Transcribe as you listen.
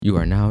You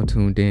are now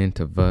tuned in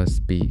to Vuz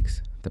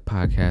Speaks, the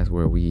podcast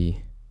where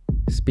we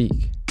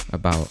speak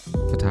about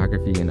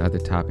photography and other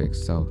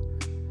topics. So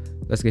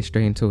let's get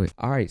straight into it.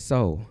 All right,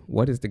 so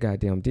what is the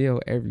goddamn deal,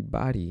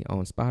 everybody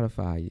on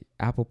Spotify,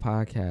 Apple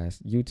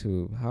Podcasts,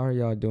 YouTube? How are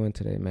y'all doing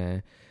today,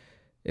 man?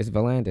 It's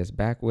Valandis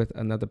back with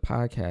another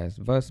podcast,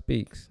 Vuz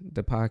Speaks,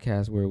 the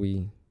podcast where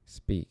we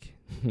speak.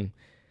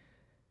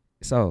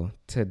 So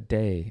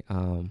today,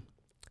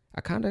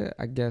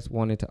 I guess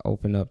wanted to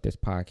open up this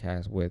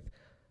podcast with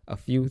a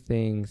few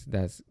things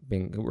that's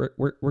been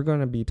we're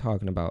going to be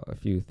talking about a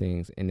few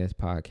things in this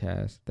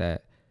podcast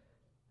that,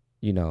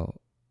 you know,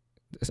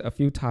 a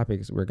few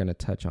topics we're going to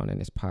touch on in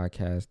this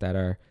podcast that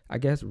are, I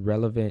guess,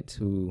 relevant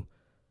to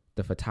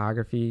the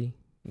photography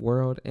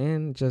world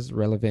and just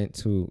relevant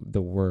to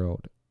the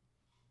world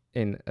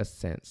in a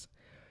sense.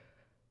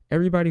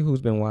 Everybody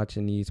who's been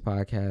watching these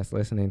podcasts,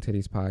 listening to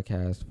these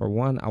podcasts, for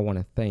one, I want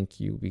to thank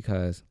you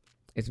because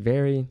it's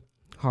very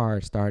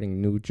hard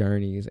starting new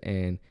journeys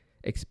and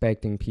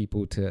expecting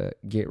people to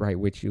get right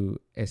with you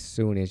as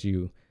soon as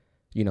you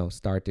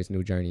start this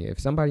new journey. If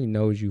somebody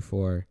knows you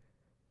for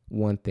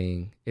one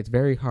thing, it's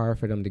very hard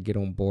for them to get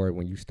on board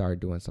when you start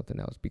doing something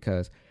else,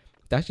 because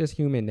that's just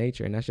human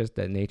nature, and that's just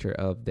the nature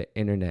of the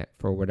internet.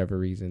 For whatever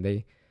reason,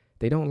 they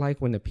don't like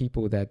when the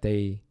people that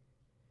they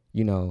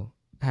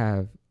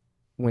have,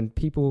 when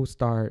people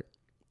start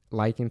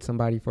liking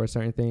somebody for a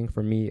certain thing.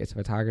 For me, it's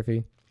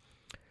photography.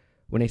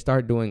 When they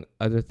start doing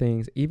other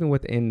things, even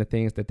within the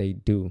things that they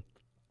do,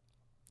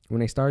 when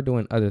they start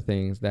doing other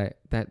things that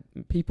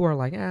people are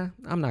like,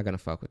 I'm not going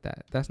to fuck with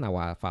that. That's not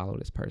why I follow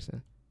this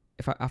person.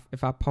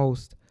 If I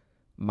post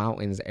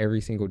mountains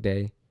every single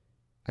day,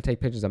 I take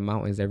pictures of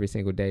mountains every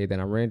single day, then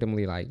I'm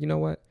randomly like, you know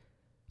what?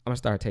 I'm going to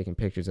start taking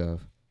pictures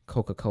of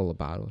Coca-Cola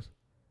bottles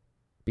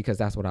because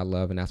that's what I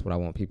love and that's what I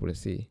want people to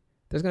see.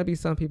 There's going to be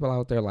some people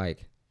out there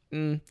like,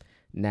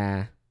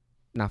 nah,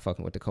 not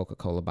fucking with the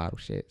Coca-Cola bottle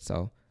shit.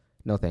 So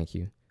no, thank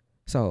you.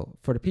 So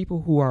for the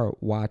people who are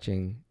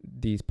watching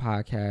these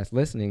podcasts,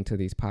 listening to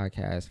these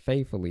podcasts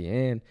faithfully,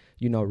 and,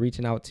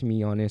 reaching out to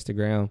me on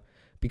Instagram,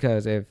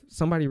 because if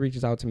somebody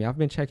reaches out to me, I've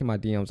been checking my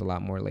DMs a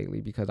lot more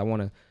lately because I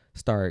want to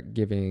start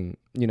giving,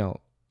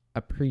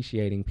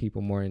 appreciating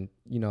people more. And,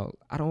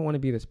 I don't want to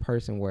be this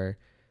person where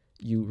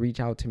you reach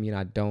out to me and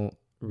I don't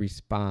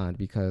respond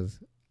because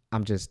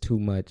I'm just too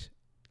much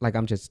of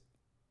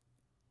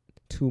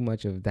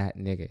that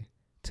nigga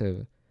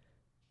to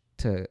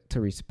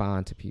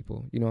respond to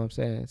people. You know what I'm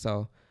saying?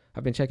 So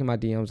I've been checking my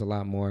DMs a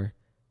lot more.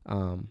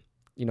 A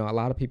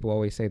lot of people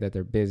always say that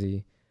they're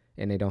busy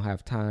and they don't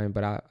have time,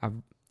 but I've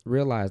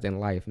realized in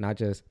life, not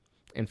just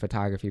in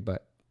photography,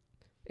 but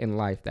in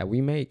life, that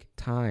we make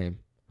time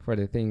for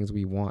the things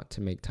we want to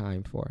make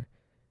time for.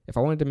 If I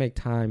wanted to make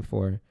time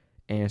for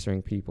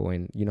answering people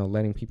and,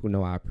 letting people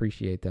know I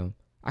appreciate them,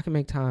 I can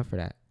make time for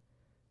that.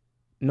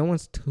 No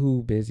one's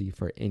too busy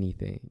for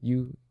anything.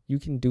 You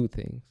can do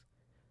things.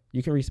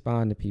 You can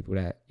respond to people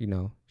that,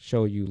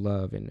 show you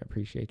love and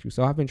appreciate you.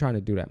 So I've been trying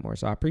to do that more.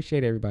 So I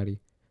appreciate everybody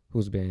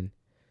who's been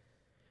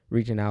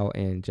reaching out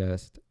and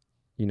just,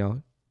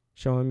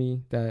 showing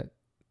me that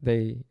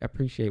they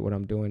appreciate what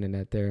I'm doing and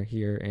that they're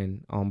here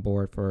and on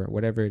board for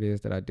whatever it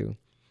is that I do.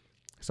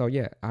 So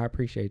yeah, I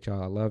appreciate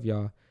y'all. I love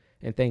y'all.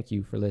 And thank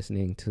you for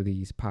listening to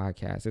these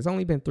podcasts. It's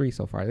only been 3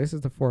 so far. This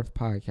is the 4th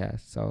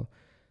podcast. So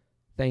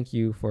thank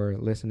you for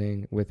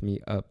listening with me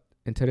up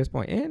until this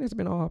point. And it's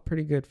been all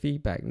pretty good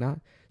feedback.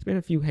 It's been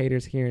a few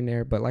haters here and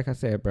there, but like I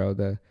said, bro,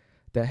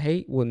 the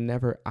hate will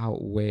never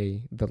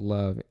outweigh the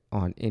love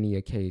on any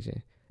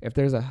occasion. If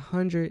there's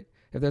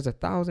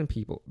 1,000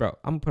 people, bro,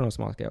 I'm gonna put on a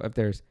small scale. If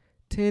there's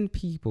 10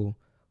 people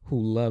who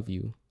love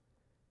you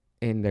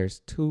and there's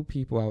 2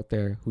 people out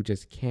there who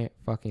just can't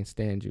fucking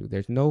stand you,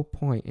 there's no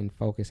point in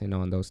focusing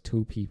on those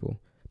 2 people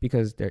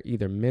because they're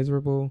either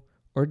miserable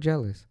or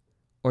jealous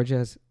or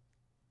just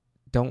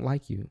don't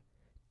like you.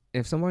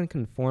 If someone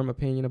can form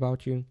opinion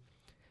about you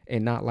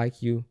and not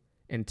like you,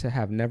 and to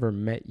have never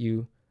met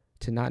you,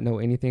 to not know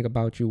anything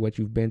about you, what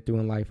you've been through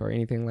in life or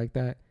anything like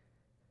that,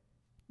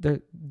 they're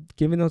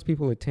giving those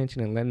people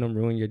attention and letting them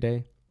ruin your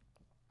day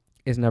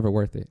is never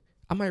worth it.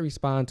 I might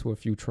respond to a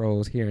few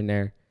trolls here and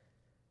there,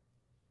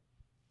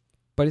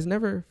 but it's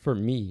never for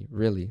me,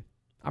 really.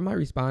 I might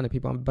respond to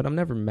people, but I'm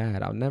never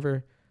mad. I'll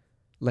never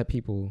let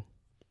people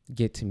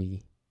get to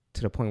me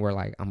to the point where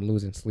like I'm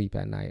losing sleep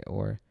at night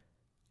or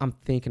I'm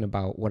thinking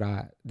about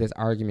this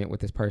argument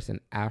with this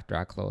person after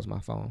I close my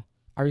phone.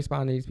 I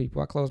respond to these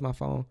people. I close my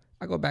phone.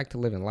 I go back to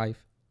living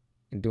life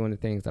and doing the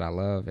things that I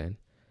love and,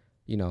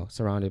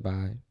 surrounded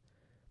by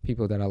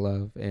people that I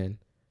love. And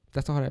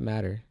that's all that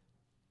matters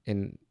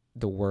in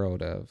the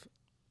world of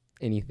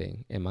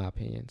anything, in my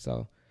opinion.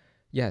 So,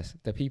 yes,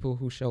 the people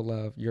who show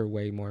love, you're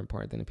way more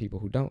important than the people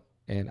who don't.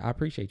 And I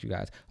appreciate you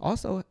guys.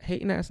 Also,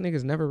 hating ass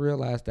niggas never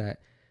realize that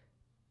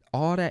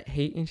all that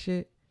hating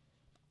shit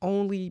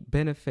only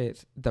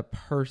benefits the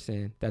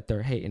person that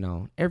they're hating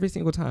on. Every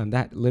single time,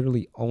 that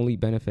literally only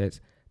benefits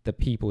the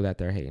people that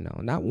they're hating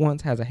on. Not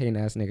once has a hating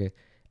ass nigga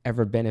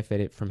ever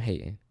benefited from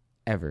hating,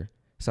 ever.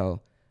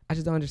 So I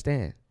just don't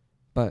understand.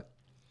 But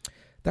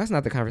that's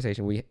not the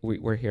conversation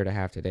we're here to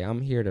have today.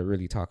 I'm here to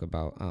really talk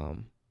about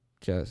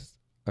just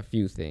a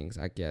few things,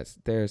 I guess.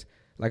 There's,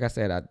 like I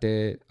said, I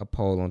did a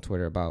poll on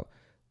Twitter about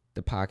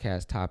the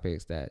podcast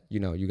topics that, you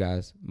know, you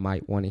guys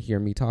might want to hear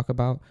me talk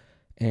about.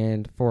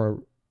 And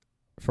for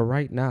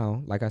right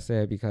now, like I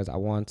said, because I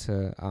want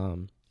to,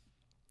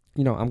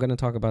 you know, I'm going to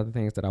talk about the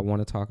things that I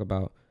want to talk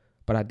about,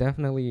 but I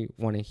definitely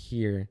want to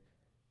hear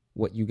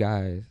what you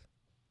guys,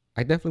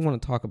 I definitely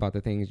want to talk about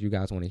the things you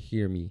guys want to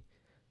hear me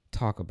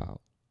talk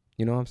about.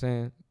 You know what I'm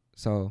saying?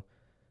 So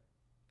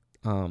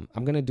I'm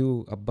going to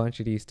do a bunch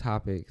of these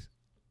topics,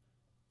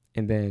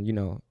 and then, you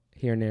know,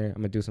 here and there, I'm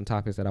going to do some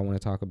topics that I want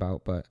to talk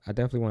about, but I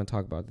definitely want to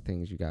talk about the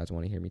things you guys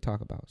want to hear me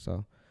talk about.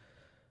 So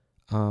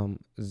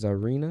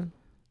Zarina,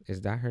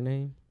 is that her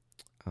name?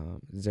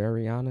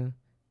 Zariana,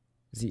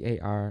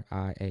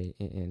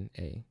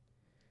 Zarianna.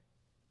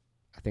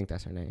 I think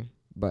that's her name.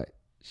 But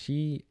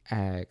she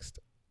asked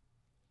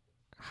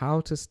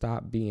how to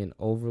stop being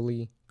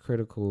overly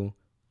critical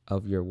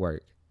of your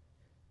work.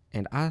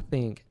 And I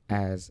think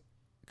as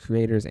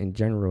creators in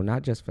general,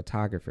 not just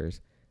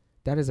photographers,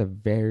 that is a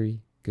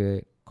very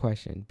good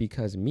question,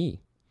 because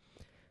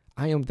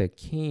I am the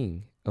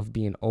king of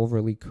being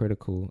overly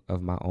critical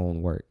of my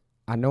own work.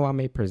 I know I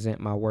may present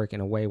my work in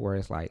a way where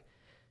it's like,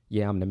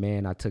 yeah, I'm the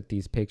man. I took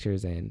these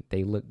pictures and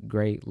they look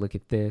great. Look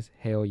at this.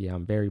 Hell yeah,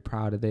 I'm very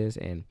proud of this.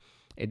 And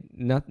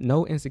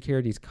no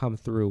insecurities come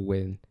through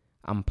when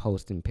I'm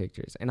posting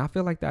pictures. And I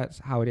feel like that's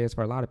how it is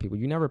for a lot of people.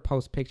 You never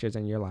post pictures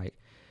and you're like,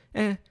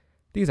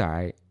 these are all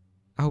right.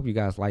 I hope you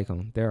guys like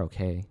them. They're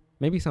okay.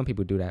 Maybe some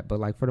people do that. But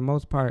like for the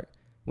most part,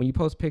 when you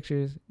post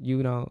pictures,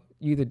 you know,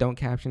 you either don't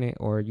caption it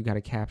or you got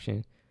a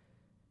caption.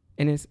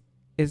 And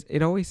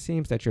it always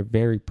seems that you're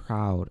very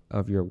proud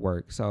of your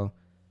work. So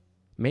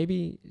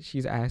maybe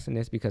she's asking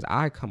this because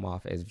I come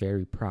off as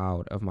very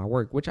proud of my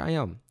work, which I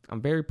am.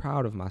 I'm very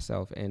proud of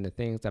myself and the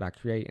things that I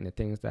create and the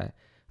things that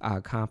I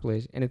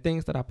accomplish and the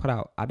things that I put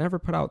out. I never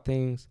put out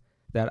things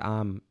that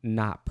I'm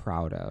not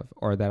proud of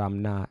or that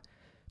I'm not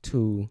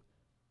too,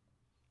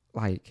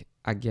 like,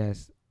 I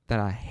guess, that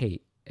I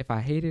hate. If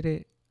I hated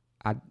it,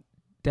 I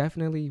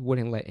definitely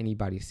wouldn't let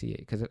anybody see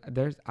it, because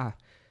there's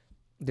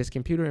this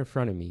computer in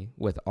front of me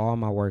with all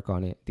my work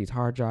on it, these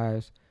hard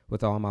drives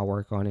with all my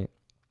work on it.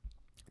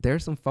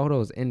 There's some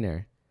photos in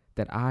there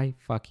that I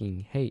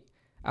fucking hate.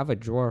 I have a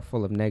drawer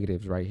full of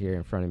negatives right here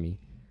in front of me.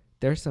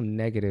 There's some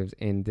negatives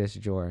in this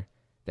drawer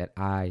that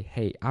I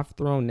hate. I've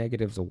thrown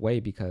negatives away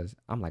because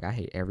I'm like, I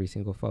hate every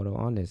single photo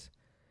on this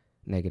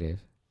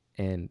negative.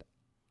 And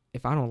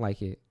if I don't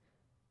like it,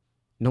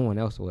 no one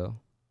else will.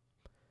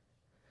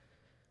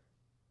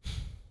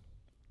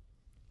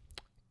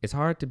 It's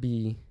hard to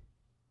be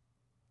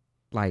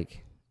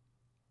like,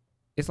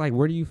 it's like,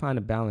 where do you find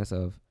a balance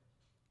of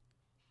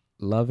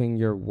loving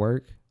your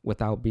work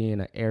without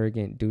being an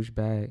arrogant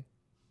douchebag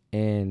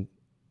and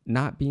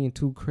not being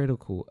too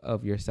critical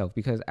of yourself?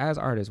 Because as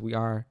artists, we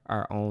are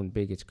our own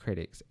biggest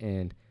critics.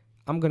 And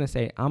I'm going to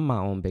say I'm my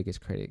own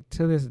biggest critic.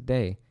 To this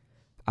day,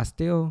 I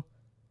still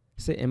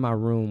sit in my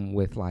room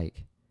with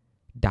like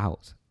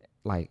doubts.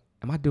 Like,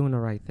 am I doing the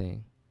right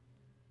thing?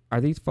 Are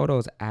these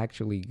photos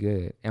actually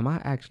good? Am I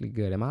actually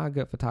good? Am I a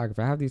good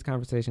photographer? I have these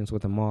conversations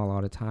with Amal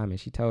all the time, and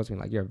she tells me,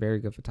 like, you're a very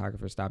good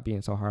photographer. Stop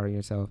being so hard on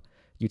yourself.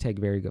 You take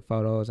very good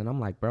photos. And I'm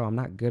like, bro, I'm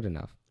not good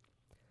enough.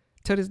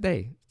 To this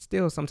day,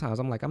 still sometimes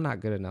I'm like, I'm not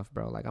good enough,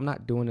 bro. Like, I'm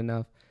not doing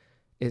enough.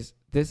 This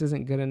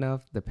isn't good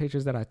enough. The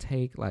pictures that I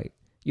take, like,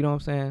 you know what I'm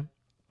saying?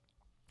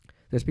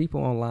 There's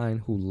people online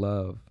who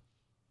loves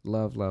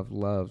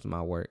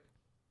my work.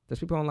 There's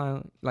people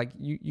online, like,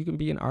 you can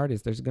be an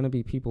artist. There's going to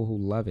be people who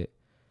love it.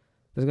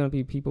 There's going to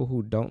be people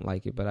who don't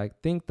like it. But I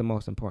think the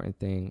most important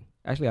thing,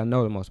 actually, I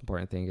know the most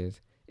important thing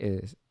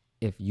is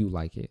if you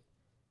like it.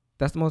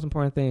 That's the most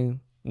important thing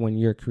when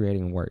you're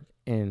creating work.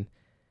 And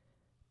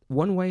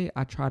one way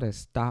I try to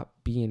stop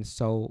being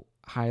so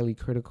highly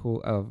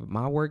critical of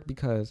my work,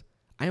 because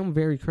I am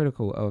very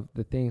critical of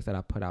the things that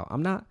I put out.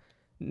 I'm not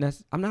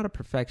a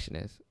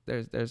perfectionist.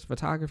 There's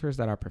photographers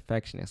that are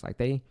perfectionists. Like,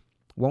 they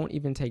won't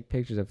even take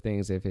pictures of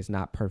things if it's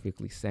not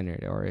perfectly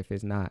centered, or if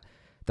it's not,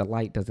 the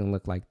light doesn't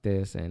look like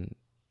this, and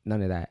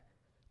none of that.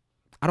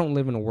 I don't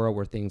live in a world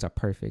where things are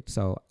perfect,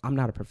 so I'm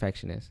not a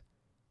perfectionist.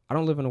 I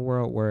don't live in a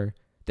world where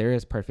there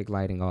is perfect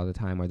lighting all the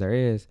time, or there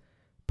is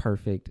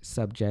perfect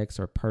subjects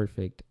or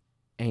perfect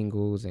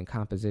angles and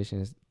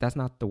compositions. That's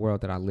not the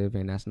world that I live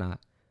in. That's not,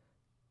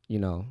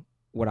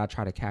 what I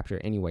try to capture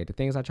anyway. The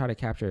things I try to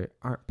capture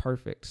aren't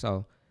perfect.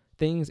 So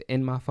things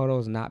in my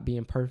photos not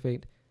being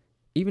perfect,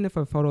 even if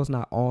a photo's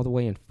not all the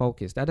way in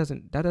focus, that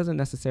doesn't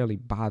necessarily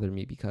bother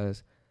me,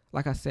 because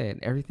like I said,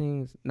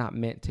 everything's not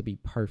meant to be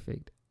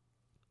perfect,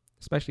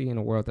 especially in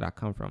a world that I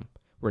come from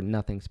where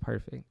nothing's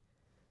perfect.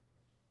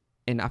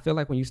 And I feel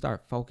like when you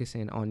start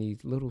focusing on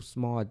these little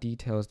small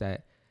details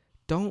that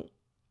don't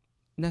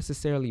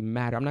necessarily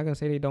matter, I'm not going to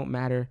say they don't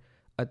matter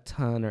a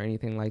ton or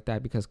anything like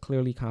that, because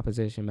clearly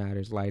composition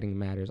matters, lighting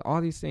matters,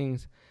 all these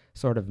things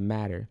sort of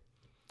matter.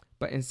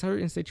 But in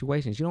certain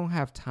situations, you don't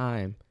have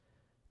time,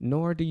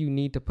 nor do you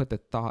need to put the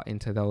thought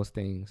into those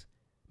things.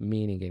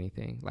 meaning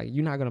anything. Like,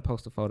 you're not going to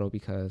post a photo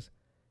because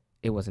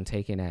it wasn't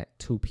taken at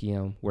 2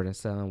 p.m. where the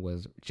sun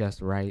was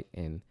just right,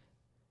 and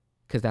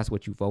because that's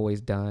what you've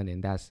always done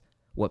and that's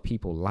what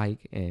people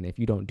like. And if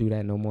you don't do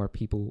that no more,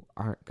 people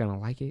aren't going to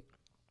like it.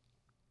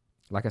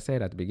 Like I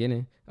said at the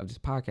beginning of this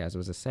podcast, it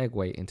was a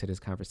segue into this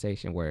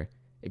conversation where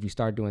if you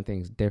start doing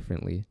things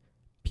differently,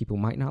 people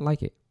might not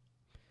like it.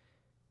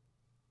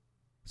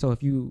 So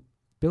if you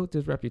built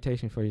this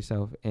reputation for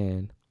yourself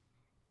and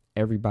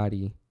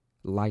everybody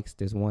likes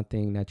this one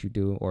thing that you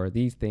do, or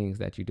these things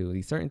that you do,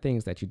 these certain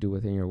things that you do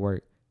within your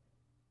work,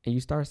 and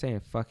you start saying,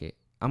 fuck it,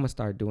 I'm going to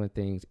start doing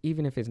things,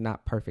 even if it's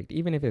not perfect,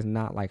 even if it's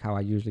not like how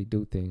I usually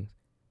do things,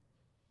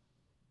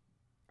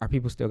 are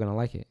people still going to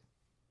like it?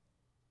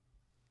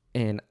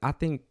 And I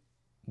think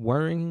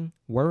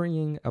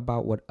worrying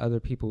about what other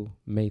people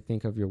may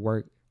think of your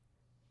work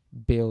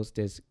builds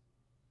this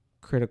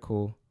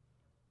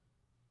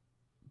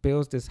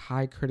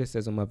high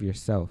criticism of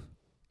yourself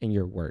in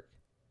your work.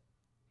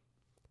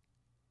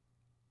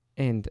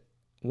 And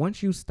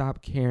once you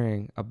stop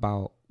caring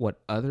about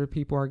what other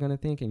people are going to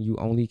think and you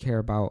only care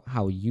about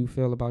how you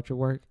feel about your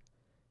work,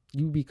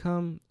 you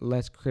become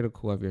less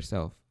critical of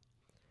yourself.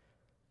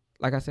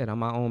 Like I said, I'm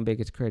my own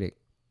biggest critic.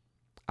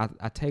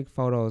 I take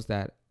photos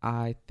that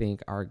I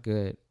think are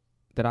good,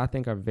 that I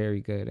think are very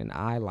good, and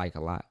I like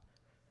a lot.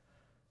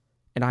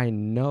 And I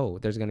know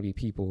there's going to be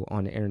people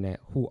on the internet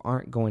who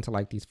aren't going to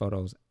like these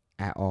photos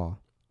at all.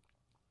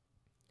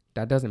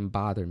 That doesn't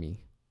bother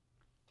me.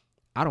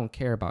 I don't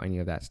care about any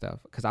of that stuff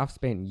because I've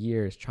spent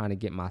years trying to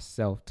get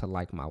myself to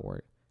like my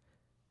work.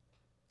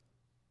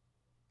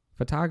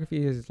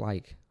 Photography is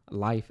like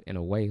life in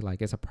a way.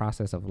 Like, it's a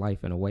process of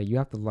life in a way. You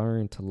have to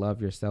learn to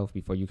love yourself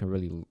before you can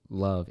really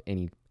love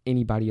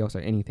anybody else or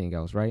anything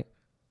else, right?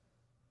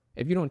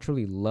 If you don't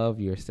truly love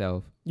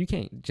yourself, you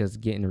can't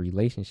just get in a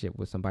relationship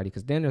with somebody,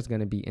 because then there's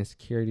going to be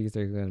insecurities.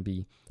 There's going to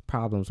be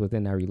problems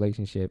within that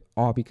relationship,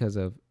 all because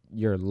of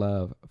your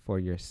love for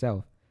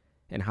yourself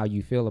and how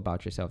you feel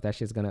about yourself. That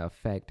shit's going to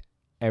affect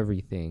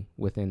everything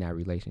within that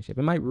relationship.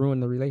 It might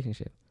ruin the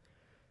relationship.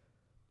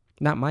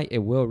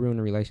 It will ruin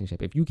the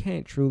relationship. If you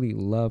can't truly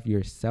love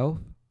yourself,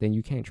 then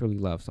you can't truly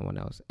love someone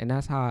else. And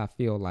that's how I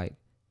feel like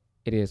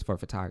it is for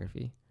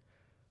photography.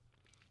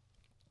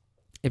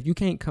 If you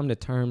can't come to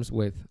terms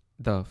with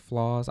the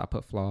flaws, I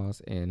put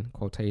flaws in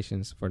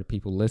quotations for the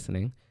people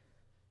listening.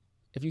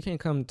 If you can't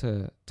come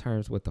to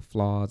terms with the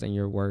flaws in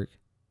your work,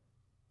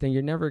 then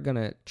you're never going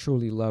to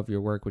truly love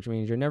your work, which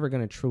means you're never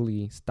going to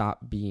truly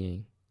stop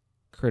being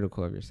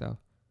critical of yourself.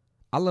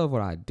 I love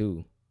what I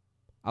do.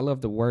 I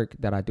love the work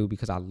that I do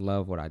because I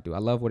love what I do. I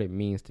love what it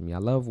means to me. I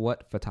love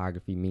what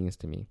photography means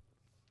to me.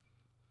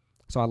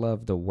 So I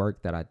love the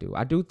work that I do.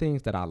 I do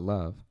things that I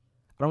love.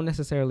 I don't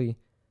necessarily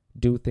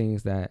do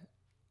things that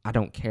I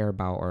don't care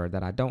about or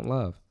that I don't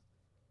love.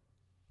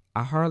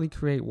 I hardly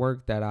create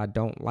work that I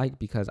don't like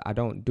because I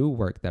don't do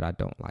work that I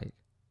don't like.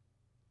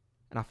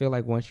 And I feel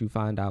like once you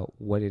find out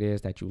what it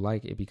is that you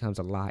like, it becomes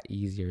a lot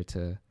easier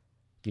to,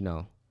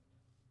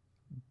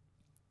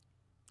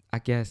 I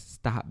guess,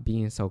 stop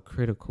being so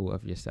critical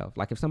of yourself.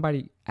 Like, if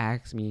somebody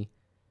asks me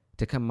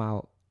to come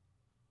out,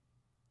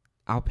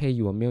 I'll pay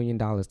you $1 million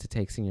to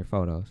take senior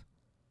photos.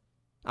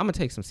 I'm going to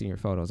take some senior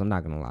photos. I'm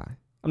not going to lie.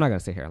 I'm not going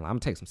to sit here and lie. I'm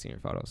going to take some senior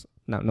photos.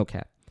 No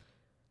cap.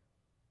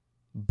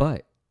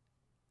 But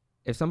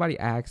if somebody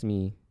asks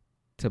me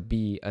to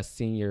be a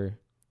senior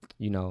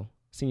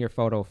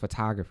photo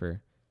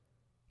photographer,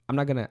 I'm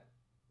not going to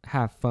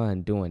have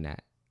fun doing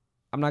that.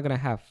 I'm not going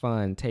to have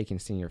fun taking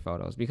senior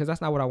photos because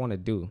that's not what I want to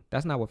do.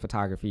 That's not what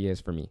photography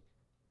is for me.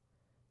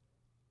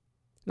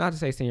 Not to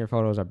say senior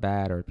photos are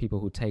bad or people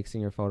who take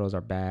senior photos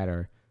are bad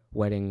or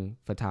wedding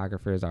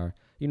photographers are,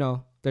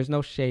 there's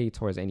no shade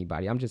towards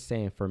anybody. I'm just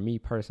saying, for me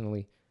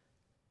personally,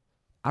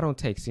 I don't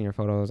take senior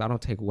photos. I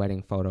don't take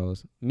wedding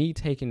photos. Me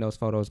taking those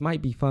photos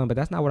might be fun, but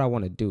that's not what I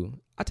want to do.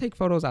 I take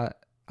photos. I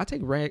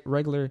take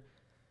regular,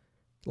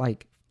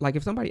 like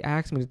if somebody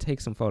asks me to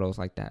take some photos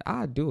like that,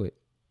 I'll do it.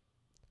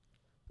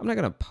 I'm not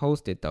going to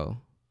post it though.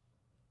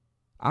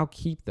 I'll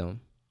keep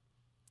them.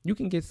 You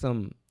can get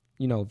some,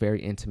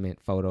 very intimate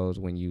photos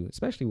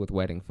especially with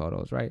wedding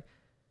photos, right?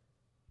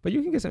 But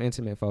you can get some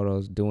intimate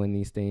photos doing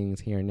these things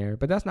here and there.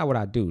 But that's not what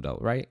I do though,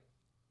 right?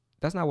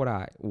 That's not what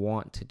I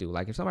want to do.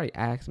 Like, if somebody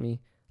asks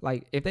me,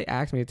 if they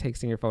ask me to take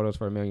senior photos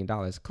for $1 million,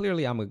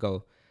 clearly I'm going to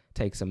go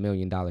take some $1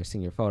 million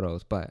senior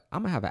photos. But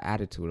I'm going to have an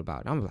attitude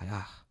about it. I'm like,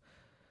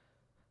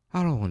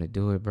 I don't want to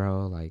do it,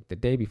 bro. Like, the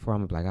day before,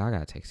 I'm like, I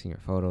got to take senior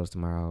photos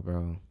tomorrow,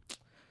 bro.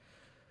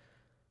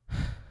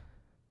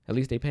 At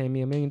least they paying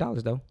me $1 million,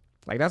 though.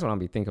 Like, that's what I'm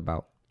be thinking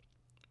about.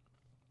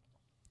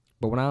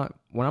 But when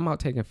I'm out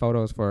taking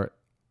photos for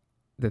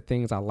the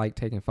things I like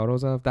taking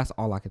photos of, that's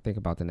all I can think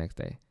about the next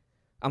day.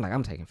 I'm like,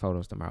 I'm taking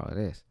photos tomorrow of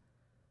this.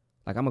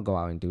 Like, I'm going to go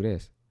out and do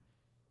this.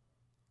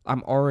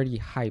 I'm already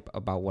hype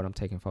about what I'm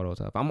taking photos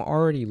of. I'm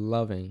already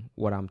loving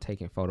what I'm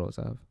taking photos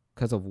of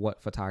because of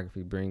what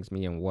photography brings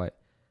me and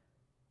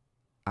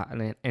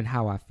and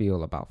how I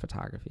feel about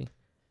photography.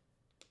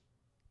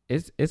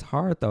 It's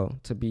hard though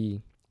to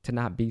be to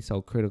not be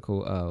so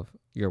critical of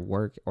your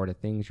work or the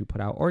things you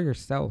put out or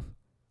yourself.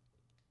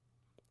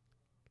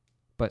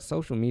 But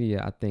social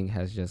media, I think,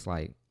 has just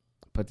like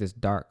put this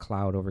dark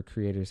cloud over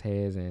creators'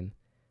 heads, and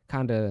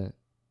kind of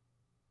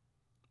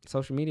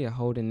social media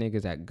holding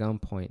niggas at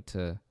gunpoint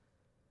to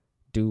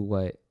do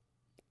what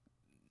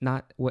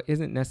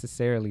isn't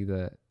necessarily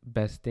the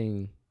best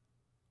thing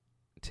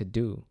to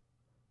do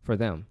for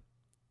them,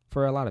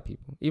 for a lot of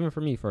people, even for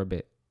me for a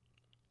bit.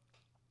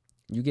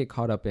 You get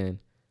caught up in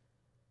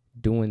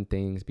doing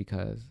things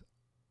because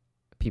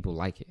people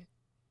like it.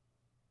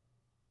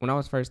 When I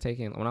first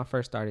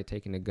started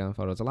taking the gun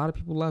photos, a lot of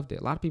people loved it.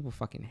 A lot of people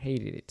fucking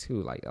hated it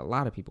too. Like, a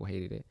lot of people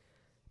hated it.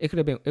 It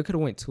could have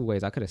went two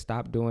ways. I could have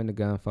stopped doing the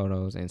gun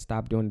photos and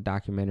stopped doing the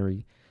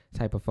documentary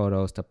type of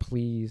photos to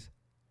please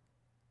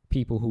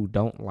people who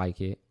don't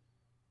like it.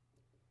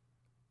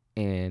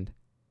 And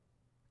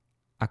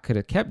I could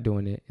have kept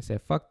doing it and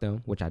said, fuck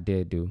them, which I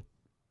did do,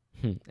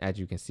 as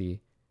you can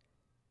see,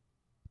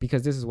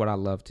 because this is what I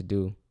love to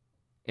do.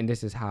 And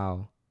this is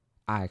how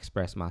I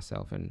express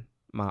myself and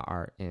my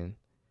art and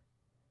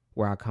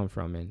where I come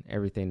from and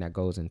everything that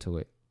goes into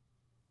it.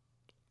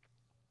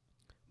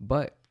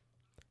 But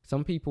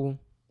some people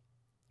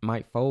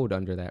might fold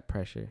under that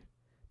pressure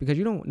because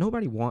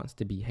nobody wants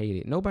to be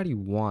hated. Nobody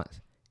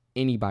wants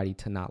anybody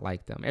to not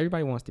like them.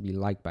 Everybody wants to be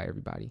liked by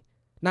everybody.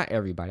 Not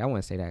everybody. I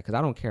wouldn't say that because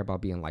I don't care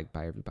about being liked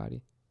by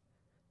everybody.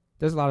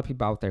 There's a lot of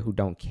people out there who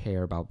don't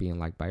care about being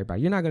liked by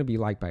everybody. You're not going to be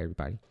liked by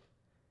everybody.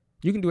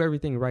 You can do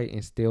everything right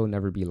and still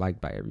never be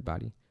liked by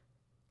everybody.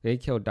 They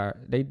killed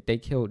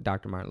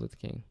Dr. Martin Luther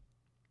King.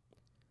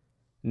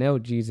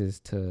 Nailed Jesus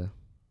to,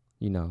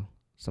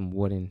 some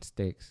wooden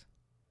sticks.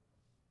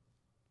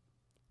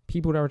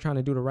 People that were trying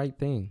to do the right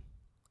thing.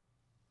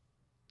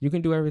 You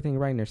can do everything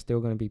right and there's still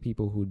going to be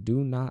people who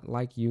do not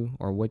like you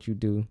or what you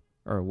do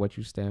or what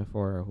you stand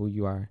for or who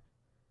you are.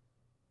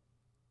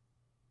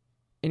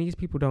 And these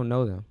people don't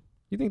know them.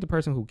 You think the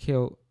person who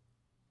killed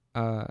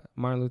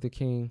Martin Luther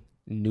King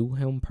knew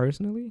him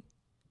personally?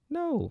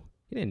 No,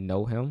 he didn't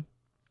know him.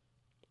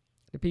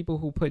 The people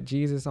who put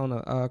Jesus on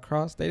a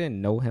cross, they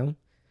didn't know him.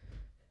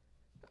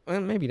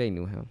 Well, maybe they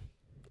knew him.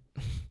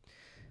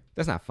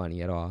 That's not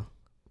funny at all.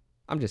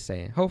 I'm just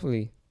saying.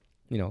 Hopefully,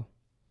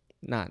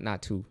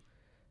 not too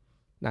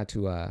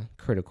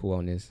critical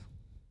on this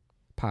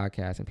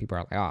podcast, and people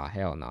are like, "Oh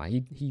hell no,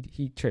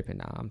 he tripping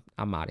now.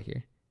 I'm out of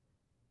here."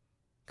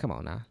 Come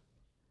on now,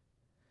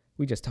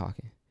 we just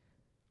talking.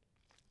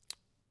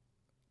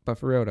 But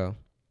for real though,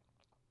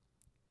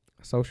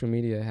 social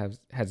media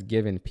has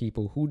given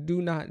people who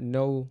do not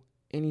know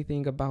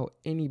anything about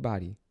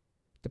anybody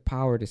the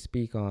power to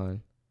speak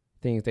on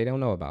things they don't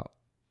know about.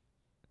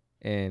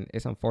 And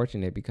it's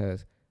unfortunate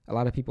because a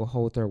lot of people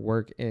hold their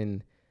work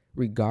in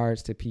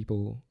regards to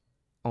people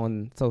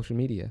on social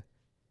media.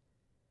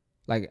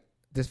 Like,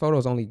 this photo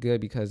is only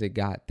good because it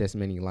got this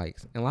many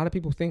likes. And a lot of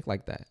people think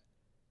like that.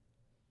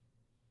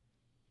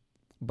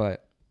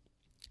 But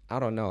I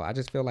don't know. I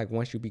just feel like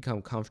once you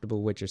become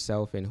comfortable with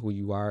yourself and who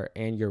you are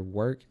and your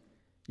work,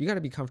 you got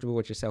to be comfortable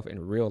with yourself in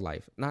real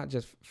life. Not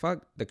just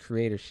fuck the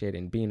creator shit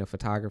and being a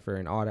photographer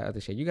and all that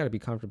other shit. You got to be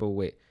comfortable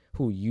with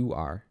who you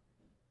are.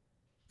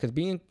 Because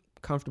being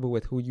comfortable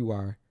with who you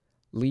are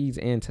leads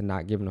into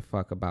not giving a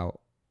fuck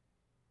about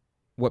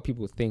what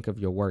people think of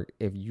your work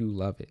if you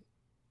love it.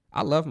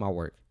 I love my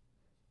work.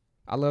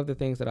 I love the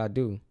things that I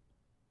do.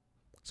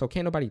 So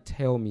can't nobody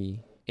tell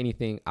me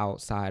anything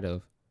outside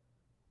of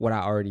what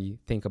I already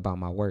think about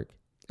my work.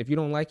 If you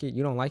don't like it,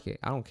 you don't like it.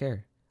 I don't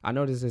care. I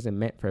know this isn't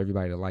meant for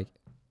everybody to like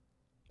it.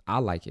 I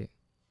like it.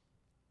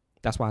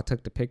 That's why I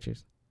took the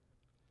pictures.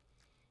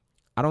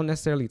 I don't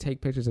necessarily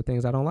take pictures of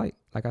things I don't like.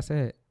 Like I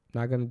said,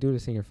 I'm not going to do the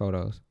senior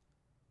photos.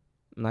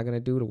 I'm not going to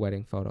do the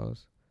wedding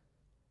photos.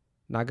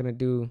 I'm not going to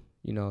do,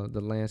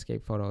 the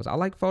landscape photos. I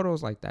like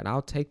photos like that.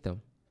 I'll take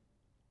them.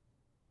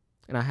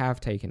 And I have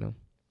taken them.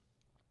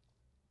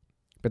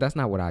 But that's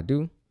not what I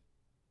do.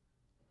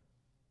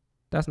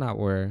 That's not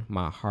where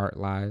my heart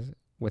lies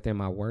within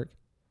my work.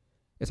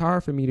 It's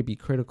hard for me to be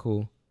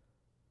critical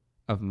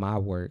of my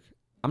work.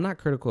 I'm not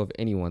critical of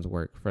anyone's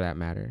work for that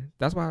matter.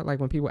 That's why, like,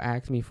 when people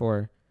ask me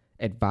for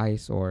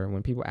advice or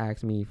when people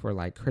ask me for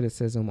like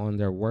criticism on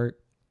their work,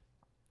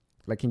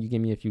 like, can you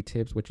give me a few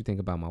tips? What you think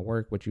about my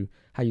work?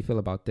 How you feel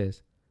about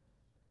this?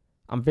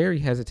 I'm very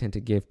hesitant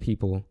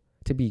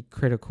to be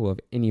critical of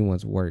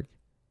anyone's work.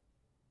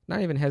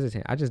 Not even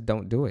hesitant. I just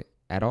don't do it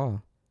at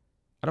all.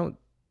 I don't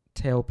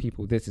tell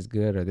people this is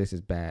good or this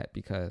is bad,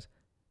 because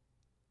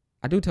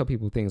I do tell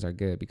people things are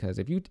good, because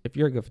if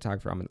you're a good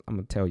photographer, I'm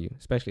gonna tell you,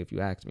 especially if you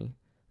ask me,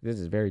 this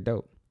is very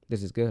dope.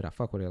 This is good. I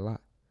fuck with it a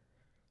lot.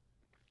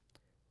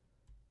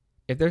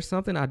 If there's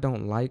something I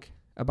don't like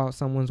about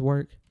someone's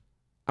work,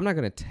 I'm not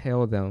gonna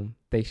tell them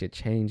they should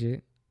change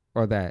it,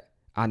 or that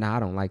I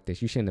don't like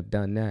this. You shouldn't have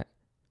done that.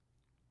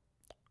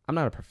 I'm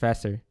not a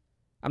professor.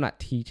 I'm not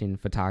teaching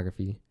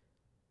photography.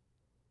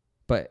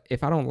 But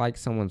if I don't like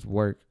someone's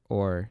work,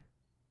 or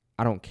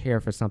I don't care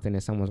for something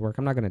in someone's work,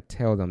 I'm not going to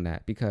tell them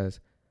that, because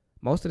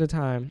most of the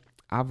time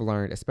I've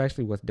learned,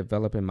 especially with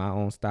developing my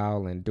own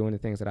style and doing the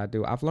things that I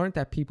do, I've learned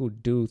that people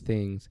do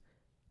things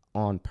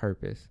on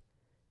purpose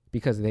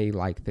because they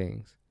like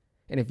things.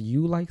 And if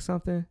you like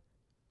something,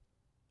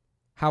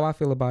 how I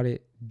feel about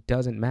it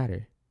doesn't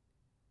matter.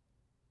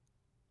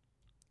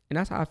 And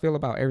that's how I feel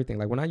about everything.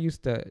 Like when I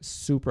used to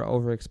super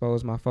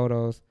overexpose my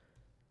photos,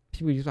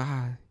 people used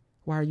to,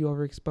 why are you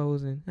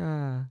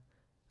overexposing?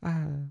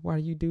 Why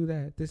do you do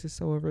that? This is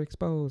so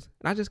overexposed.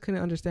 And I just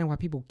couldn't understand why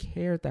people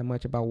cared that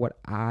much about what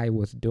I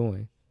was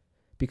doing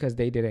because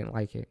they didn't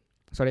like it.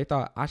 So they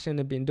thought I shouldn't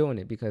have been doing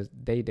it because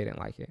they didn't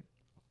like it.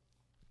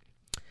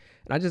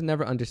 And I just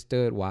never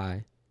understood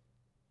why.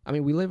 I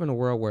mean, we live in a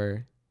world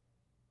where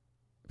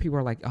people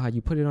are like,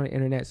 you put it on the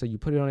internet, so you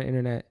put it on the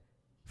internet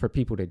for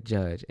people to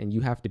judge. And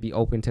you have to be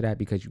open to that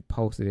because you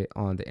posted it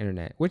on the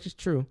internet, which is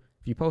true.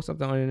 If you post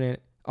something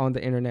on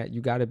the internet,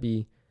 you got to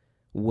be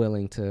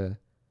willing to,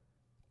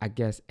 I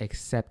guess,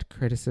 accept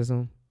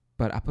criticism.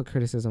 But I put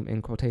criticism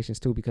in quotations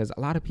too because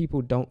a lot of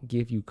people don't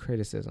give you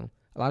criticism.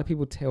 A lot of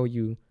people tell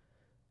you,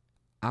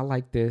 I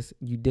like this,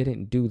 you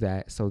didn't do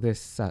that, so this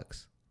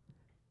sucks.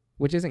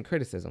 Which isn't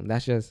criticism.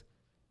 That's just,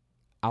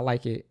 I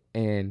like it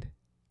and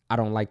I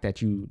don't like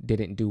that you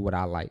didn't do what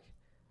I like.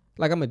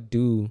 Like I'm going to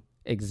do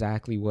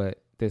exactly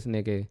what this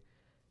nigga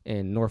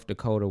in North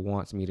Dakota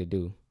wants me to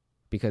do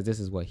because this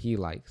is what he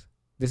likes.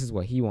 This is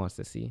what he wants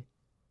to see.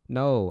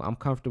 No, I'm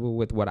comfortable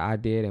with what I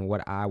did and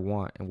what I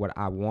want and what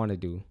I want to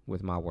do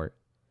with my work.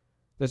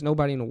 There's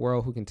nobody in the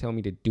world who can tell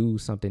me to do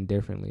something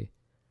differently.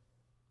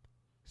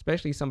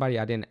 Especially somebody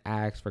I didn't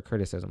ask for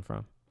criticism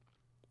from.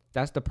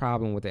 That's the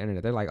problem with the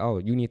internet. They're like, oh,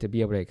 you need to be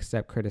able to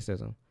accept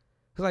criticism.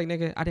 It's like,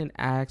 nigga, I didn't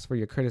ask for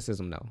your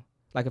criticism though.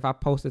 Like if I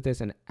posted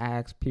this and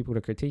asked people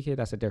to critique it,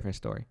 that's a different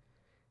story.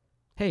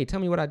 Hey, tell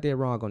me what I did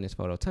wrong on this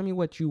photo. Tell me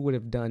what you would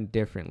have done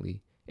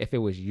differently if it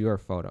was your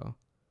photo.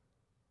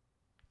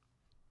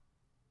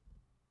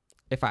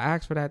 If I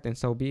ask for that, then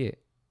so be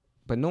it.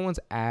 But no one's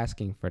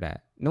asking for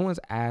that. No one's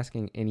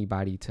asking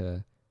anybody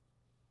to,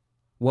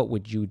 what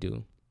would you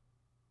do?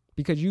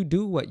 Because you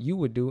do what you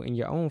would do in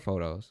your own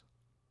photos.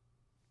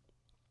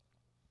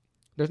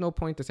 There's no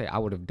point to say, I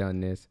would have done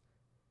this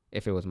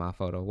if it was my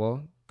photo.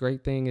 Well,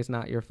 great thing is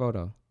not your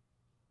photo.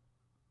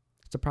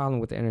 It's a problem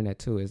with the internet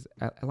too, is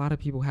a lot of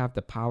people have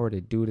the power to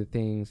do the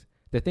things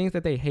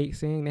that they hate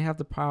seeing. They have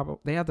the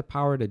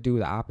power to do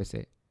the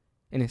opposite.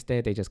 And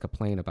instead they just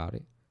complain about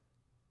it.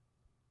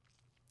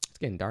 It's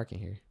getting dark in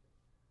here.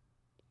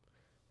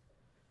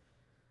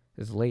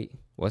 It's late.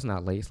 Well, it's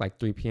not late. It's like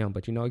 3 p.m.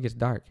 But it gets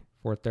dark.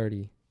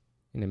 4:30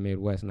 in the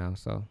Midwest now.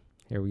 So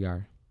here we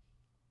are.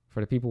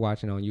 For the people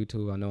watching on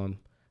YouTube, I know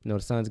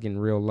the sun's getting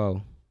real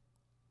low.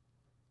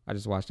 I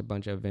just watched a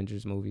bunch of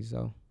Avengers movies,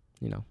 so,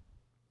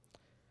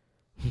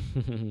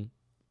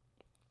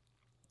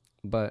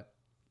 But,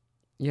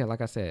 yeah, like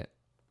I said,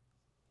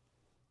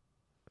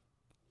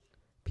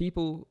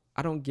 people,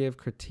 I don't give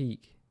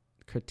critiques.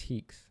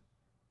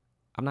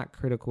 I'm not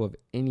critical of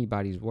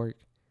anybody's work.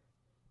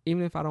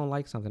 Even if I don't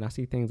like something, I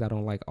see things I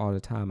don't like all the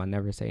time. I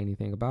never say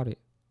anything about it.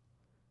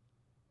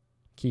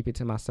 Keep it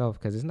to myself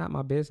because it's not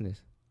my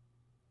business.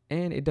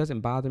 And it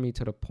doesn't bother me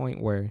to the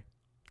point where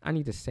I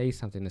need to say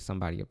something to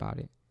somebody about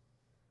it.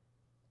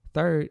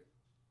 Third,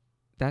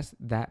 that's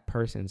that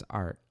person's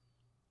art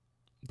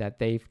that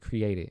they've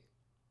created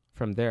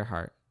from their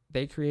heart.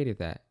 They created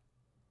that.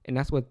 And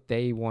that's what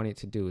they wanted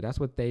to do. That's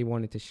what they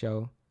wanted to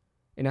show.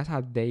 And that's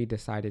how they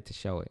decided to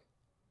show it.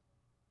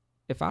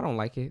 If I don't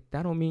like it,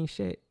 that don't mean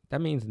shit.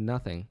 That means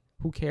nothing.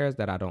 Who cares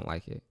that I don't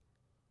like it?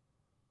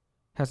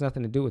 Has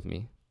nothing to do with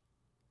me.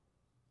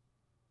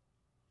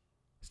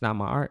 It's not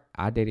my art.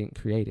 I didn't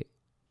create it.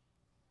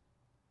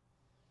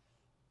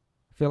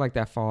 I feel like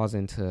that falls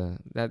into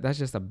that's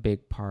just a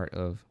big part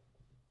of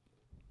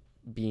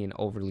being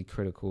overly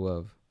critical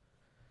of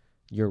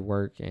your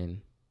work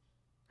and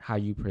how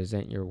you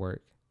present your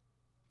work.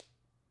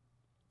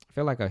 I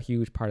feel like a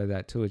huge part of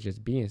that too is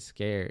just being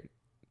scared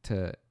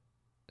to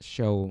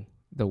show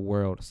the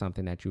world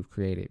something that you've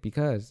created,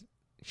 because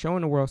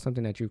showing the world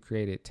something that you've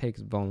created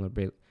takes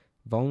vulnerability.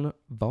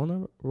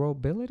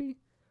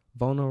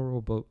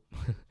 Vulnerable.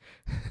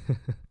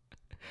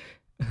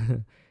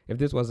 If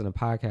this wasn't a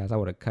podcast, I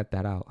would have cut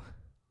that out.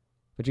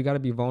 But you got to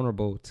be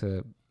vulnerable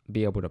to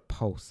be able to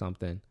post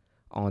something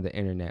on the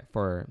internet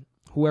for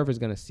whoever's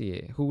going to see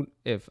it.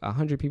 If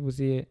 100 people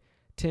see it,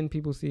 10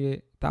 people see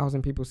it,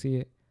 1,000 people see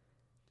it,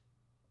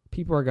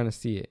 people are going to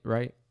see it,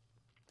 right?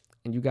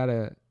 And you got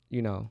to,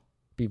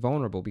 be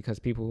vulnerable, because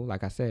people,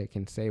 like I said,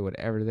 can say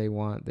whatever they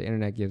want. The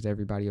internet gives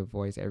everybody a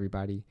voice.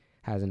 Everybody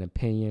has an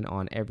opinion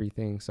on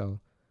everything. So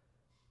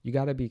you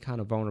got to be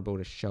kind of vulnerable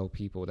to show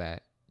people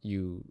that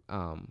your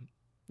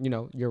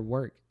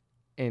work.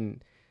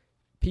 And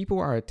people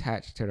are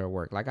attached to their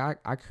work. Like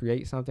I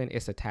create something,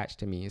 it's attached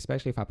to me,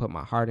 especially if I put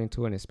my heart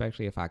into it, and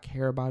especially if I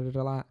care about it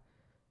a lot.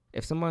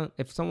 If someone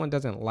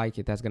doesn't like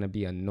it, that's going to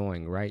be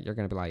annoying, right? You're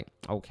going to be like,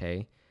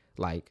 okay,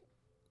 like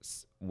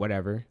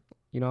whatever.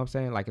 You know what I'm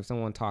saying? Like if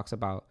someone talks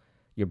about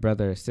your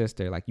brother or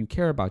sister, like you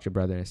care about your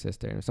brother and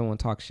sister, and if someone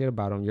talks shit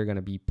about them, you're going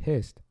to be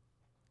pissed.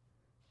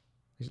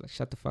 It's like,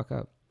 shut the fuck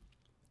up.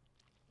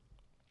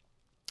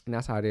 And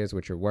that's how it is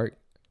with your work.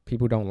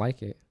 People don't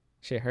like it.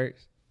 Shit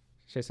hurts.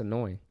 Shit's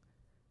annoying.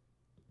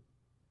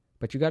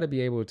 But you got to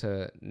be able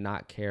to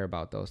not care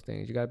about those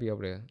things. You got to be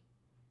able to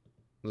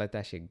let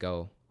that shit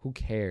go. Who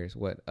cares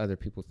what other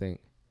people think?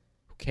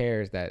 Who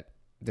cares that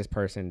this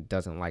person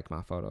doesn't like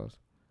my photos?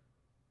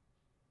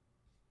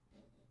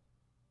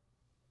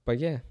 But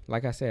yeah,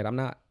 like I said, I'm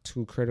not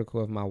too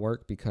critical of my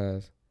work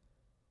because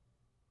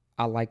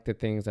I like the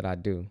things that I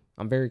do.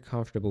 I'm very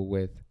comfortable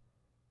with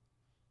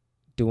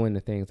doing the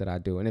things that I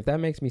do. And if that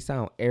makes me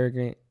sound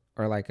arrogant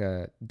or like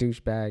a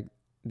douchebag,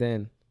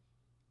 then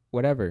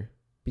whatever.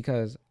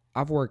 Because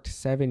I've worked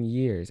 7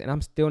 years and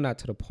I'm still not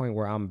to the point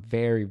where I'm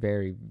very,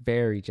 very,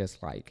 very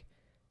just like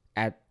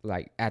at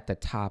the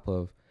top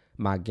of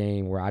my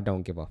game where I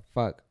don't give a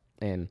fuck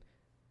and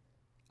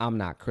I'm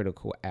not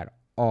critical at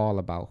all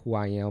about who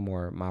I am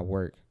or my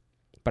work.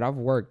 But I've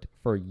worked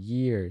for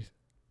years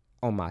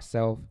on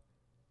myself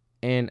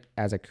and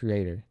as a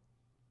creator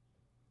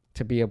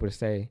to be able to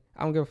say,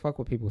 I don't give a fuck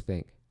what people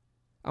think.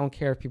 I don't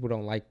care if people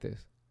don't like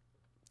this.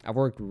 I've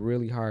worked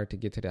really hard to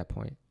get to that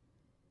point.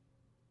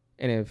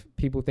 And if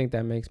people think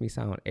that makes me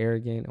sound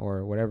arrogant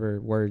or whatever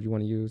word you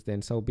want to use,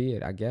 then so be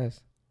it, I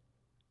guess.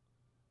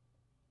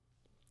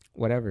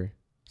 Whatever.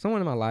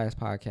 Someone in my last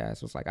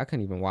podcast was like, I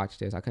couldn't even watch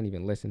this. I couldn't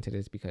even listen to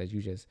this because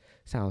you just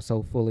sound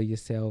so full of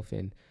yourself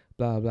and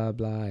blah, blah,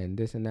 blah, and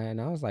this and that. And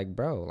I was like,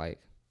 bro,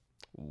 like,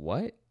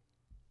 what?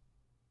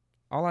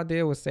 All I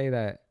did was say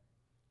that.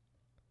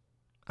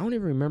 I don't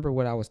even remember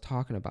what I was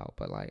talking about,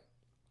 but like,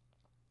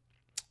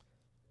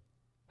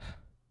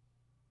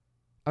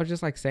 I was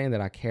just like saying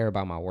that I care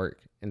about my work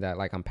and that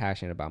like I'm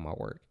passionate about my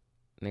work.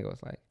 Nigga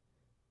was like,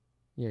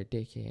 you're a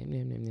dickhead.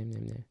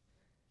 It's like,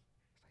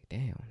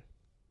 damn,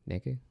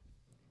 nigga.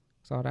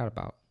 What's all that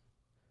about?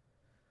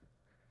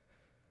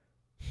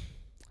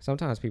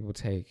 Sometimes people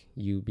take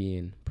you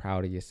being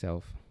proud of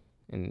yourself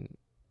and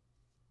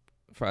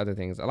for other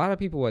things. A lot of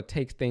people would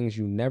take things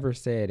you never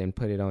said and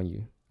put it on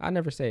you. I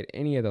never said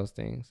any of those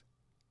things.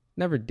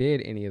 Never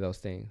did any of those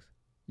things.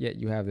 Yet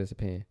you have this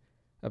opinion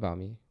about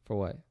me. For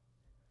what?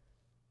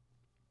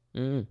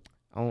 Own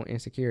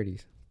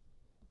insecurities.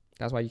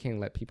 That's why you can't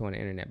let people on the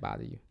internet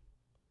bother you.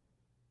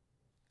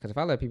 Because if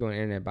I let people on the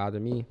internet bother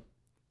me,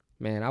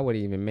 man, I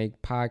wouldn't even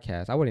make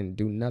podcasts. I wouldn't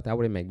do nothing. I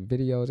wouldn't make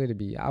videos.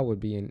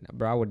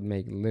 I would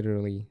make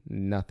literally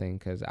nothing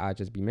because I'd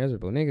just be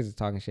miserable. Niggas is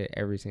talking shit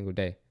every single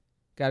day.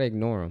 Gotta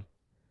ignore them.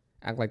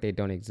 Act like they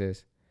don't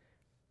exist.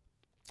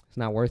 It's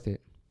not worth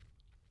it.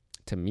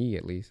 To me,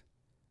 at least.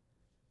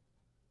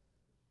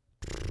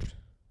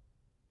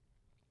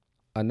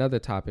 Another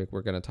topic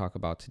we're going to talk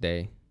about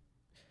today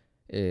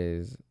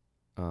is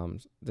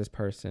this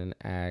person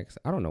asks,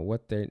 I don't know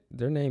what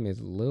their name is,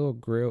 Lil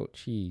Grilled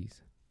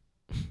Cheese.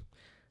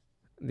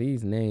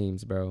 These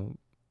names, bro.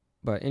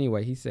 But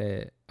anyway, he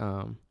said,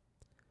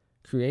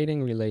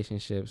 creating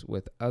relationships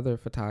with other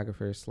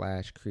photographers /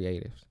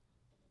 creatives.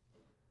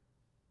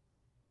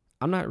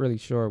 I'm not really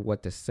sure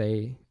what to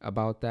say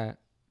about that.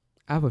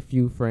 I have a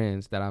few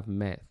friends that I've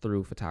met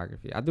through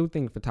photography. I do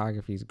think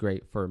photography is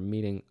great for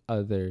meeting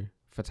other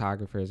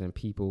photographers and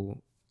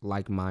people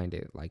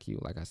like-minded like you,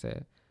 like I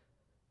said.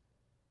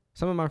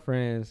 Some of my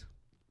friends,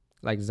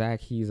 like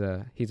Zach, he's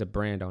a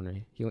brand owner.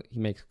 He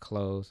makes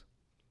clothes.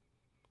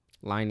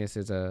 Linus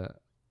is a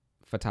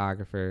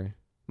photographer.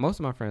 Most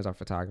of my friends are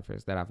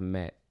photographers that I've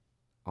met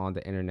on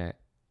the internet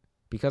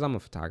because I'm a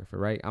photographer,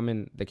 right? I'm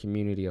in the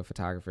community of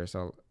photographers,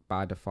 so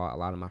by default, a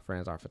lot of my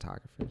friends are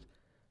photographers.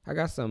 I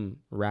got some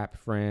rap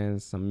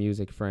friends, some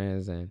music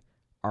friends, and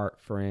art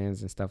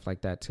friends and stuff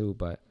like that too,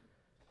 but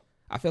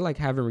I feel like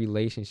having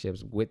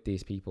relationships with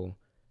these people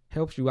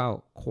helps you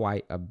out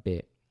quite a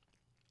bit.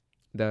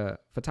 The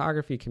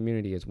photography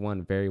community is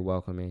very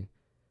welcoming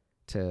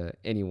to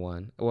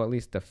anyone, or at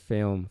least the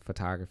film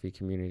photography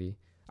community.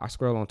 I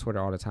scroll on Twitter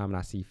all the time and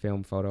I see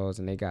film photos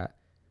and they got a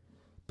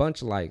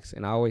bunch of likes,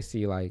 and I always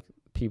see like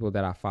people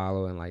that I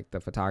follow and like the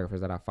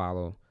photographers that I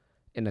follow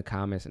in the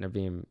comments, and they're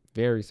being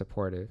very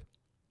supportive.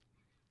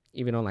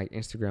 Even on like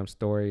Instagram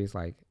stories,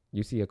 like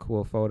you see a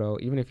cool photo,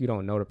 even if you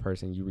don't know the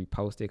person, you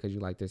repost it because you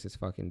like, this is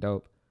fucking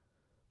dope.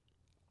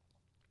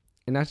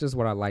 And that's just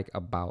what I like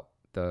about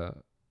the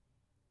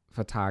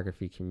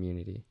photography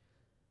community.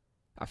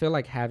 I feel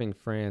like having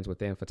friends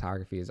within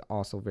photography is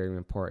also very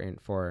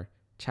important for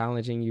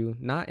challenging you,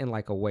 not in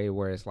like a way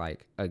where it's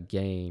like a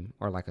game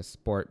or like a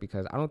sport,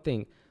 because I don't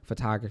think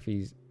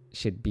photography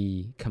should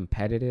be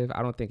competitive.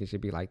 I don't think it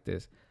should be like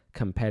this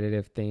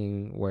competitive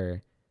thing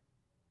where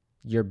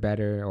you're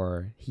better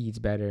or he's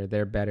better,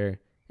 they're better,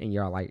 and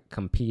you're like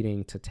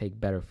competing to take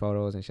better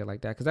photos and shit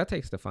like that, because that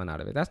takes the fun out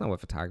of it. That's not what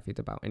photography is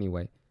about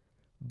anyway.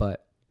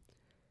 But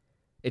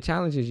it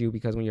challenges you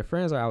because when your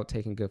friends are out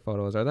taking good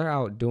photos or they're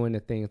out doing the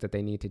things that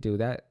they need to do,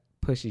 that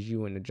pushes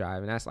you in the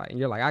drive. And that's like, and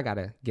you're like, I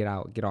gotta get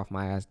out, get off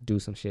my ass, do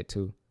some shit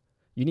too.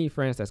 You need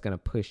friends that's gonna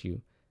push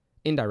you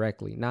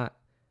indirectly, not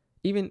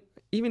even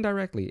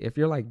directly. If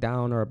you're like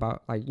down or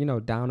about, like, you know,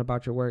 down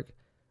about your work,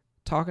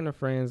 talking to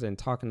friends and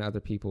talking to other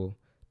people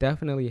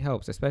definitely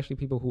helps, especially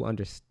people who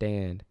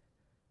understand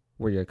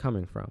where you're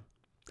coming from.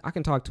 I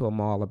can talk to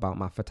Amal about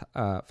my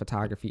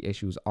photography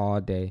issues all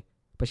day,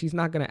 but she's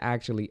not going to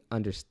actually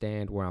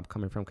understand where I'm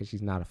coming from because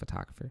she's not a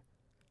photographer.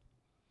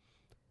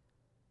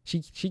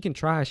 She can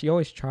try. She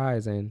always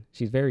tries, and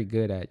she's very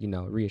good at,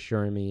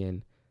 reassuring me,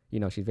 and,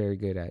 she's very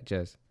good at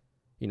just,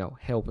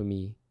 helping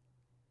me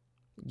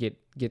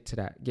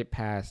get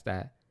past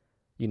that,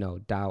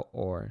 doubt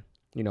or,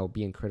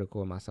 being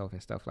critical of myself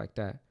and stuff like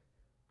that.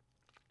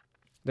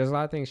 There's a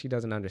lot of things she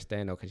doesn't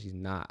understand though, because she's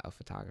not a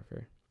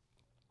photographer.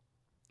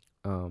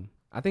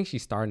 I think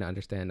she's starting to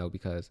understand though,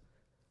 because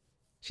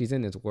she's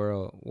in this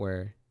world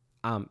where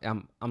I'm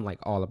like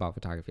all about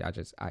photography.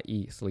 I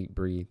eat, sleep,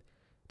 breathe,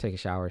 take a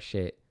shower,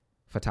 shit,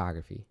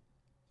 photography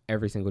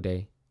every single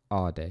day,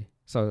 all day.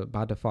 So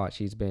by default,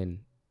 she's been,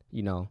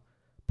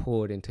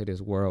 pulled into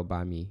this world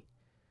by me.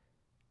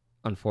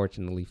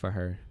 Unfortunately for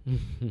her,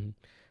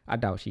 I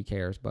doubt she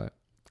cares, but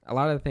a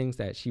lot of the things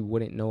that she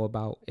wouldn't know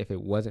about if it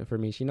wasn't for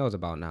me, she knows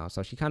about now.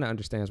 So she kind of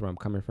understands where I'm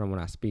coming from when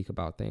I speak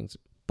about things.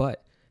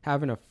 But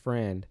having a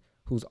friend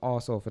who's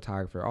also a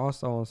photographer,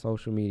 also on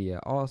social media,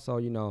 also,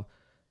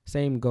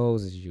 same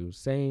goals as you,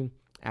 same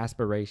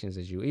aspirations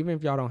as you, even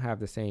if y'all don't have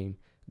the same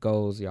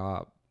goals,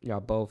 y'all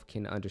both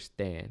can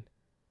understand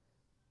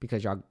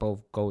because y'all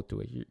both go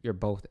through it. You're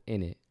both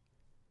in it.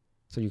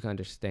 So you can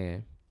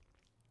understand.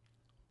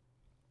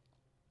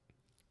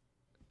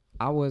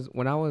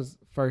 When I was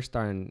first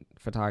starting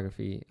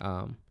photography,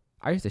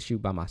 I used to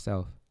shoot by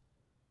myself.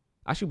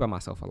 I shoot by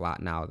myself a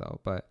lot now though,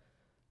 but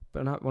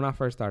when I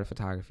first started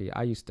photography,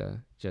 I used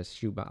to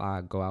just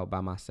I'd go out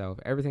by myself.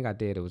 Everything I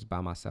did, it was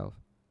by myself.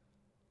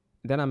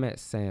 Then I met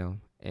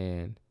Sam,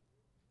 and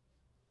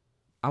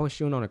I was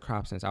shooting on a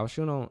crop sense. I was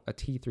shooting on a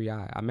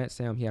T3i. I met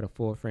Sam. He had a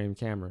full frame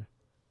camera.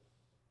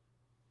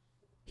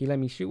 He let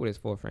me shoot with his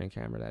full frame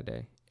camera that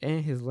day.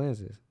 And his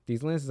lenses.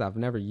 These lenses I've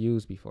never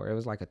used before. It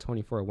was like a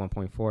 24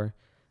 1.4.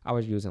 I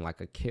was using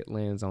like a kit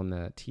lens on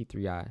the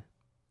T3i.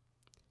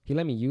 He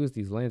let me use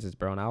these lenses,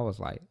 bro, and I was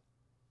like,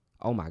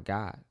 oh my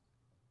God.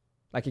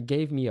 Like, it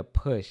gave me a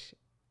push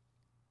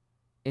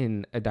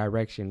in a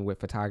direction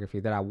with photography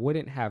that I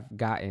wouldn't have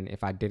gotten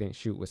if I didn't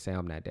shoot with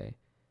Sam that day.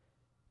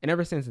 And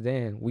ever since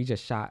then, we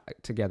just shot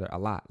together a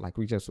lot. Like,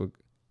 we just would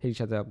hit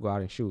each other up, go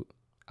out and shoot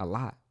a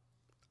lot.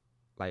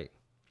 Like,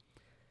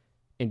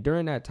 and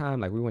during that time,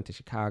 like, we went to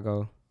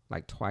Chicago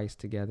like twice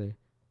together,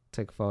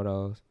 took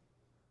photos.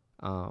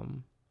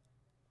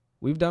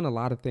 We've done a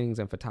lot of things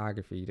in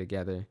photography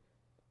together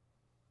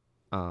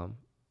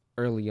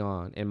early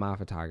on in my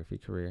photography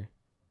career.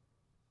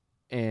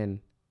 And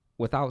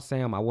without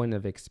Sam, I wouldn't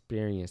have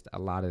experienced a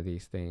lot of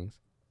these things.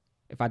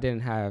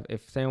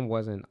 If Sam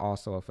wasn't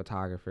also a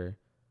photographer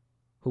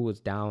who was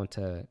down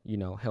to,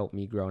 help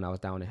me grow, and I was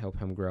down to help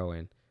him grow,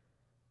 and,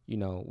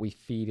 we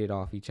feeded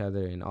off each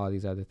other and all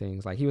these other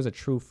things. Like, he was a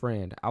true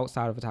friend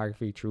outside of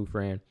photography, true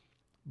friend,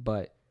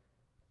 but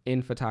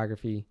in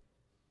photography,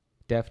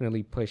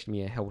 definitely pushed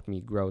me and helped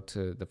me grow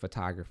to the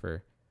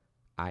photographer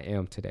I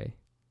am today.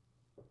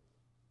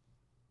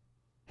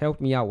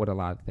 Helped me out with a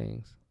lot of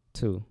things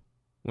too.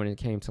 When it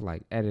came to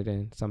like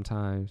editing,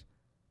 sometimes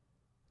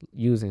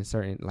using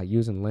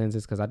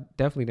lenses, because I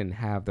definitely didn't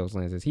have those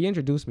lenses. He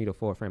introduced me to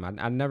full frame.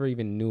 I never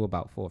even knew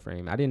about full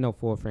frame. I didn't know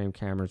full frame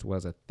cameras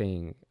was a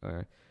thing.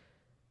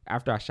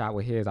 After I shot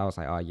with his, I was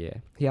like, oh yeah.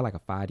 He had like a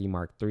 5D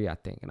Mark III, I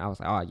think. And I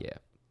was like, oh yeah.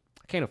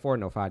 I can't afford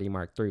no 5D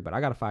Mark III, but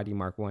I got a 5D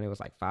Mark I. It was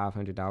like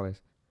 $500.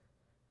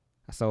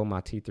 I sold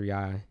my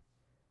T3i.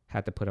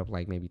 Had to put up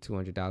like maybe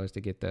 $200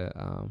 to get the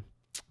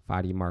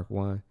 5D Mark I.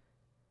 And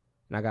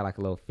I got like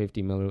a little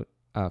 50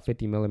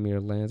 millimeter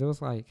lens. It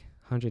was like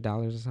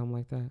 $100 or something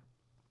like that.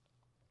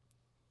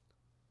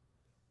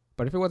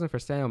 But if it wasn't for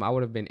Sam, I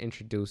would have been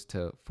introduced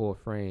to full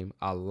frame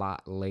a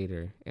lot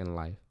later in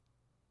life.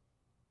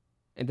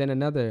 And then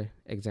another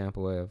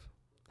example of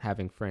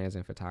having friends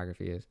in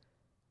photography is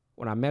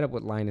when I met up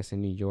with Linus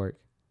in New York,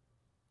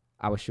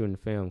 I was shooting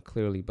film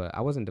clearly, but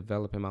I wasn't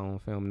developing my own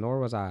film, nor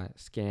was I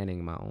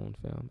scanning my own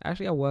film.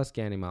 Actually, I was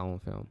scanning my own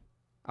film.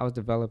 I was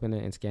developing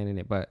it and scanning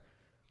it, but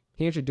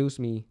he introduced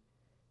me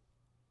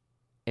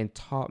and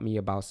taught me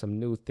about some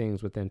new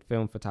things within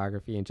film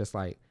photography and just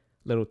like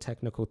little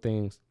technical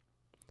things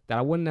that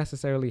I wouldn't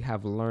necessarily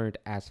have learned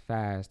as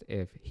fast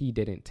if he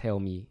didn't tell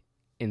me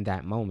in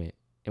that moment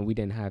and we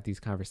didn't have these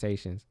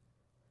conversations.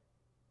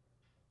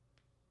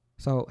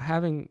 So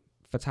having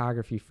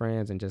photography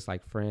friends and just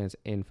like friends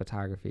in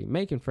photography,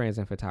 making friends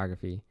in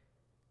photography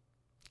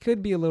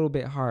could be a little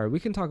bit hard. We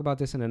can talk about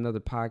this in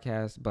another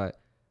podcast, but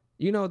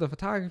the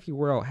photography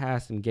world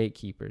has some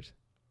gatekeepers.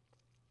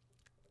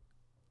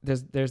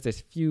 There's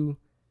this few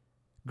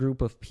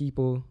group of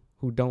people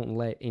who don't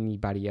let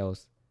anybody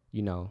else,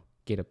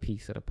 get a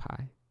piece of the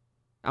pie.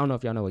 I don't know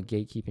if y'all know what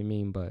gatekeeping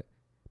mean, but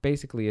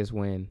basically is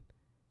when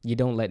you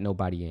don't let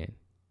nobody in.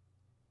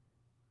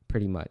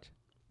 Pretty much.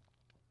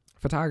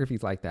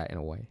 Photography's like that in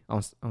a way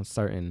on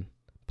certain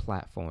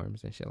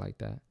platforms and shit like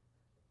that.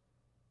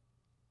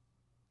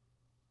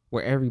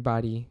 Where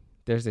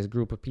there's this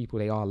group of people,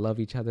 they all love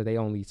each other, they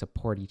only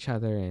support each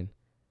other, and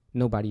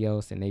nobody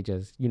else, and they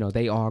just,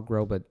 they all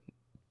grow, but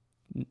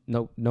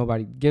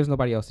nobody gives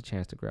nobody else a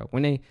chance to grow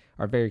when they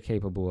are very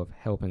capable of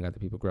helping other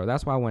people grow.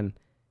 That's why when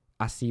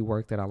I see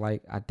work that I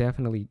like, I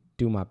definitely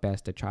do my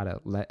best to try to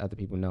let other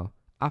people know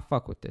I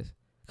fuck with this.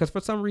 Because for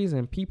some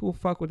reason, people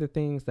fuck with the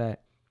things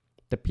that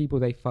the people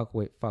they fuck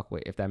with,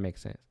 if that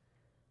makes sense.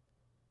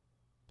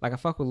 Like I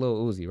fuck with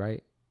Lil Uzi,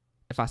 right?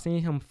 If I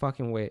seen him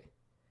fucking with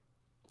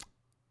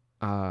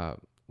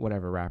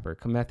whatever rapper,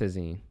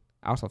 Comethazine,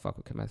 I also fuck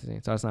with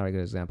Comethazine, so that's not a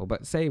good example.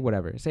 But say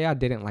whatever. Say I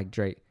didn't like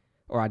Drake,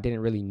 or I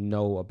didn't really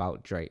know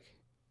about Drake.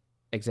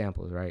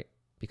 Examples, right?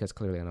 Because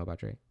clearly I know about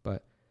Drake.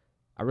 But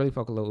I really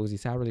fuck with Lil Uzi,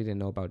 so I really didn't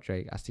know about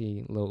Drake. I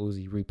see Lil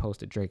Uzi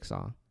repost a Drake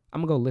song.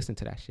 I'm gonna go listen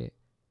to that shit.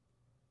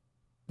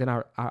 Then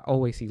I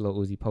always see Lil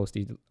Uzi post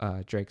these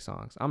Drake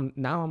songs. I'm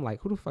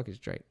like, who the fuck is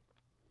Drake?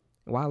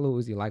 Why Lil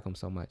Uzi like him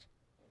so much?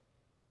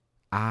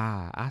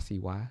 I see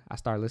why. I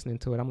start listening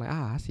to it. I'm like,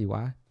 I see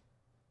why.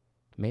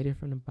 Made it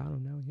from the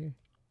bottom, now we're here.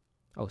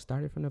 Oh,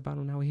 started from the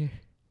bottom, now we're here.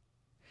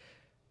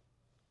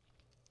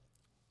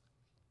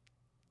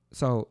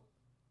 So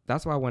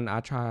that's why when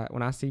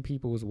I see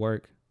people's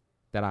work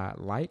that I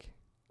like,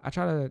 I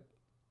try to,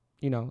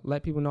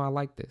 let people know I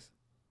like this.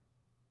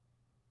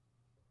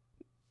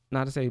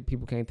 Not to say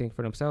people can't think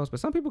for themselves, but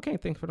some people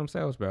can't think for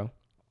themselves, bro.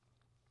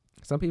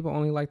 Some people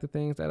only like the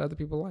things that other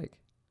people like.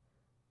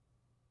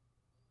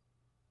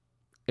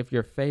 If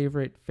your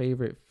favorite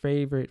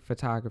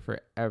photographer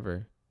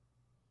ever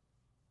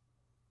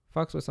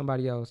fucks with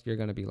somebody else, you're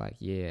going to be like,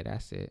 yeah,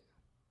 that's it.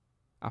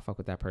 I fuck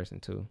with that person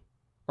too.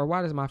 Or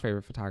why does my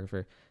favorite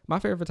photographer is my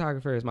favorite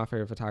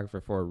photographer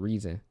for a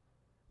reason.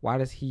 Why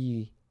does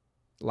he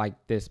like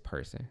this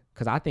person?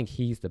 Because I think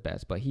he's the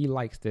best, but he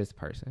likes this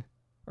person.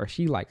 Or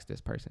she likes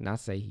this person. Not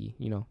say he,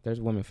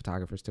 there's women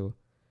photographers too.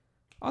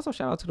 Also,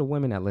 shout out to the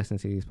women that listen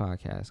to these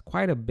podcasts.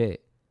 Quite a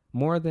bit.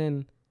 More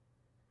than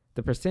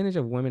the percentage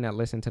of women that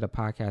listen to the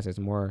podcast is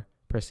more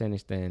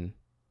percentage than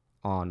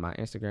on my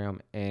Instagram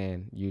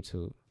and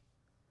YouTube.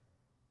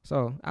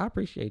 So I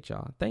appreciate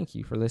y'all. Thank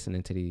you for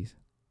listening to these.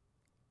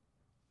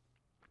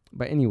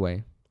 But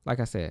anyway, like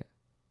I said,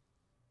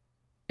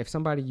 if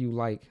somebody you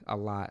like a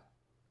lot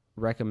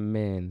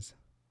recommends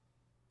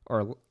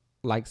or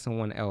like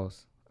someone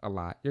else a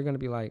lot, you're going to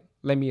be like,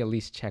 let me at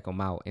least check them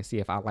out and see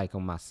if I like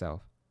them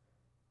myself.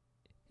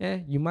 Yeah,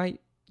 you might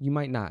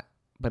not,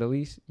 but at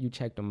least you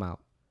checked them out.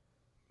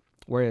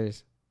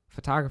 Whereas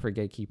photographer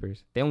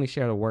gatekeepers, they only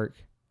share the work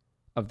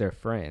of their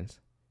friends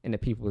and the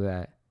people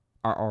that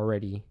are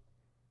already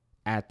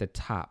at the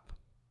top.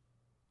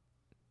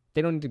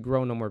 They don't need to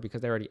grow no more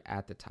because they're already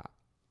at the top.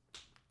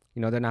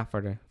 They're not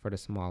for the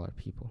smaller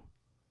people.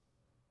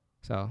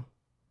 So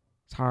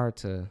it's hard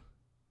to,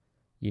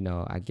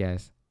 I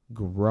guess,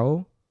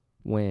 grow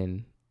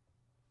when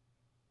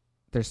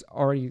there's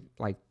already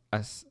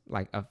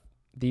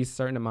these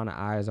certain amount of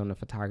eyes on the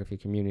photography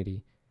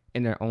community,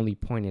 and they're only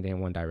pointed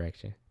in one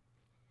direction.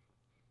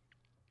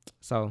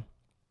 So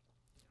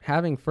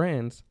having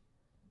friends,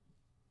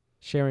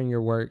 sharing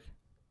your work,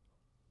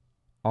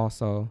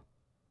 also,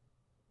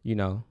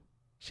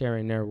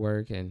 sharing their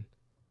work and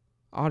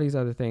all these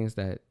other things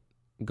that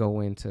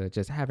go into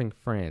just having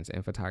friends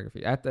in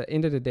photography. At the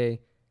end of the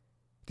day,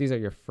 these are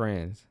your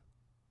friends.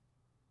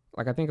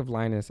 Like, I think of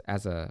Linus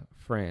as a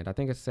friend. I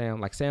think of Sam,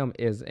 like Sam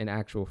is an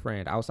actual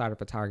friend outside of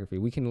photography.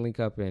 We can link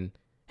up and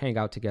hang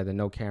out together,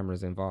 no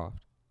cameras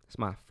involved. It's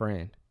my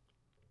friend.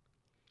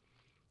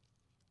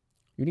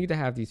 You need to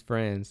have these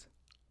friends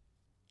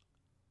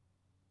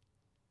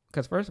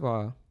because, first of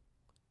all,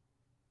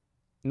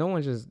 no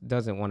one just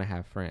doesn't want to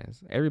have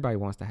friends. Everybody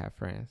wants to have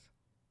friends.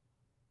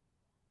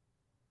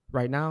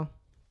 Right now,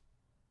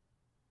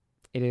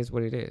 it is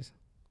what it is.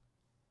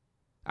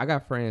 I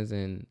got friends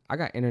and I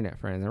got internet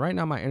friends. And right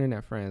now my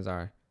internet friends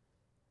are,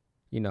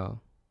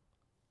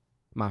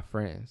 my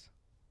friends.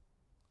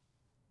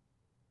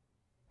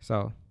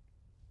 So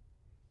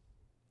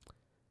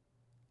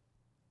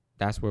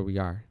that's where we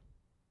are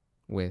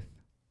with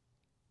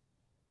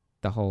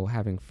the whole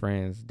having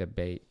friends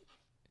debate.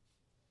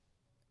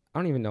 I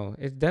don't even know.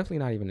 It's definitely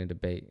not even a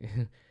debate.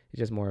 It's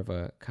just more of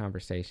a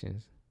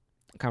conversation.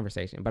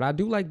 But I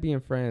do like being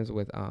friends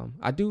with,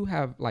 I do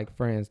have like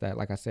friends that,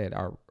 like I said,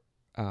 are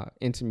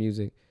into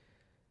music,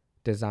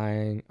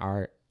 design,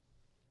 art.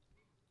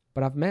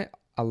 But I've met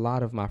a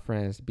lot of my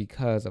friends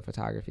because of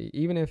photography.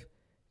 Even if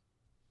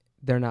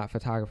they're not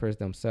photographers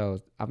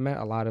themselves, I've met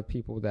a lot of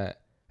people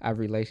that I have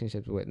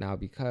relationships with now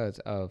because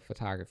of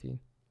photography.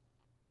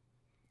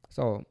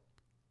 So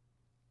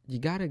you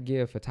got to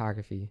give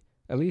photography,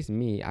 at least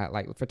me,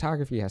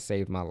 photography has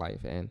saved my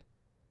life, and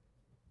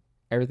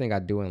everything I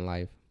do in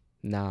life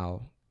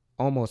now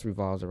almost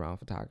revolves around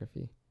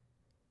photography.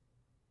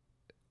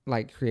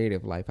 Like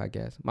creative life, I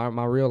guess. My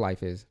real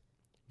life is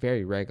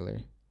very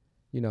regular,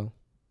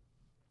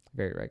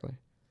 very regular.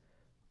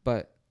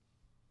 But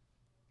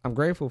I'm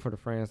grateful for the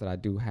friends that I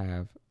do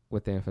have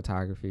within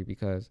photography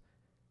because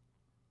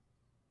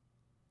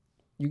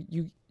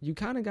you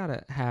kind of got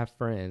to have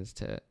friends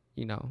to,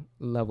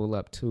 level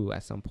up too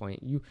at some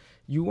point.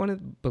 You want to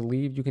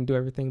believe you can do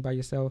everything by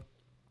yourself,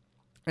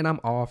 And I'm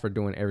all for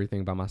doing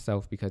everything by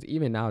myself, because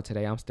even now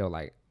today, I'm still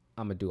like,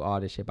 I'm going to do all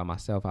this shit by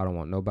myself. I don't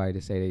want nobody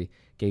to say they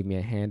gave me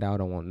a handout. I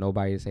don't want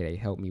nobody to say they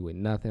helped me with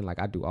nothing.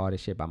 Like, I do all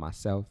this shit by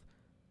myself.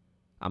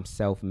 I'm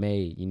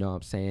self-made, you know what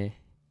I'm saying?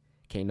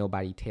 Can't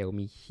nobody tell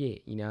me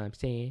shit, you know what I'm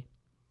saying?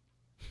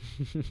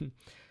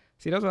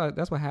 See,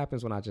 that's what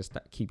happens when I just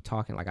keep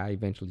talking. Like, I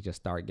eventually just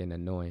start getting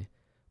annoying.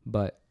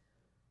 But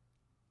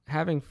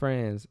having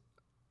friends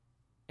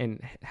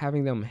and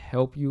having them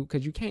help you,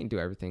 because you can't do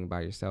everything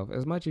by yourself.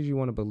 As much as you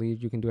want to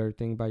believe you can do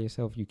everything by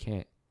yourself, you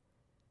can't.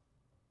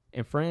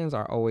 And friends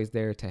are always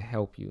there to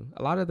help you.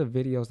 A lot of the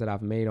videos that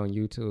I've made on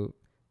YouTube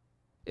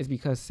is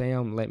because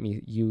Sam let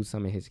me use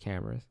some of his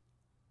cameras.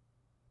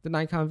 The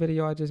Nikon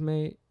video I just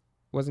made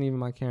wasn't even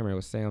my camera. It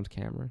was Sam's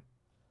camera.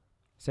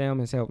 Sam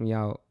has helped me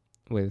out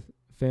with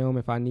film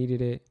if I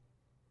needed it.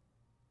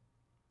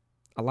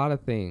 A lot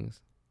of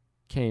things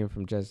came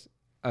from just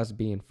us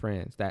being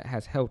friends that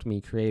has helped me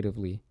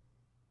creatively.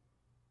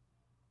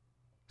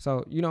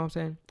 So, you know what I'm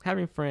saying?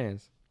 Having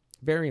friends,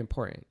 very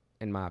important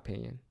in my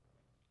opinion.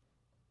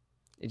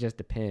 It just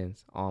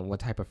depends on what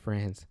type of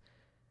friends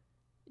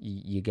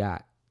you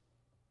got.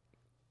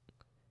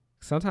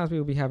 Sometimes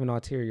people be having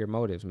ulterior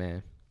motives,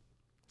 man.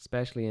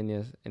 Especially in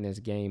this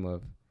game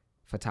of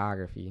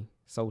photography,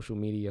 social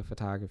media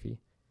photography.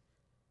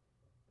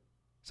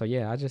 So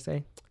yeah, I just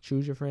say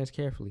choose your friends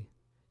carefully.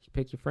 You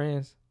pick your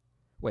friends.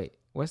 Wait,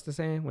 what's the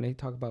saying when they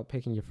talk about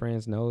picking your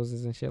friends'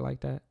 noses and shit like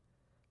that?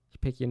 You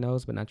pick your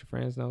nose, but not your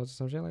friend's nose or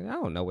some shit like that.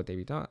 I don't know what they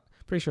be talking.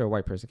 Pretty sure a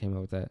white person came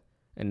up with that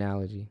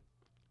analogy.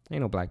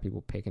 Ain't no black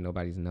people picking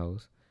nobody's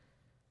nose.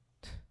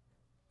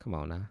 Come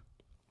on now.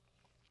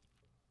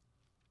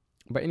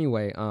 But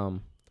anyway,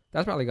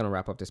 that's probably gonna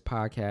wrap up this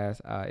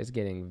podcast. It's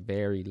getting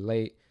very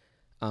late.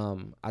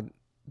 I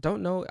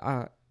don't know.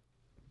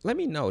 Let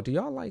me know. Do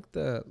y'all like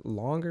the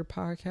longer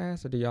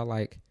podcasts, or do y'all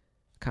like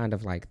kind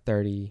of like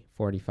 30,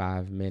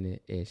 45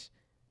 minute ish?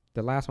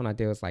 The last one I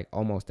did was like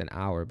almost an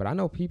hour, but I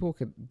know people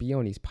could be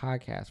on these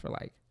podcasts for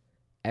like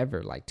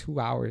ever, like 2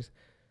 hours.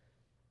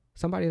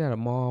 Somebody that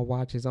Amal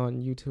watches on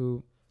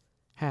YouTube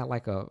had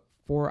like a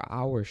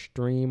 4-hour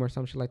stream or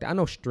some shit like that. I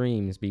know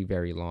streams be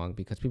very long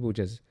because people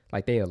just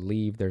like they'll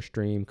leave their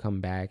stream,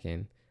 come back,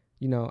 and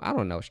you know, I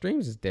don't know.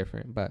 Streams is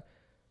different, but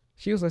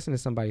she was listening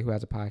to somebody who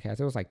has a podcast.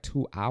 It was like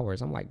 2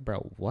 hours. I'm like, bro,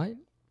 what?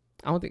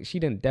 I don't think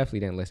definitely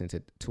didn't listen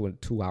to a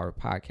 2-hour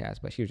podcast,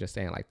 but she was just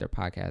saying like their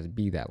podcast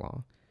be that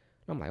long.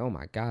 And I'm like, oh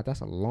my God,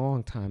 that's a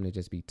long time to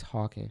just be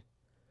talking.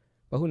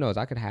 But who knows?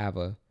 I could have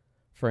a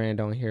friend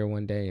on here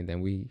one day and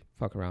then we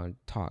fuck around and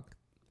talk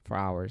for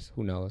hours.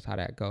 Who knows how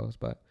that goes?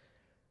 But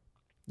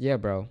yeah,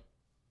 bro,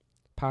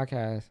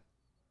 podcast,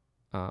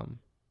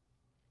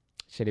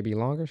 should it be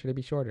longer? Should it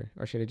be shorter?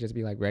 Or should it just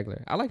be like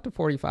regular? I like the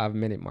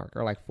 45-minute mark,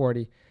 or like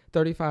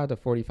 35 to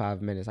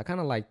 45 minutes. I kind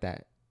of like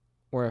that,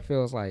 where it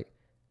feels like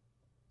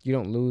you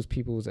don't lose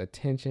people's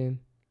attention,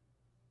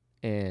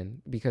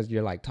 and because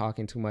you're like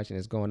talking too much and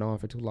it's going on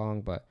for too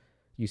long, but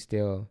you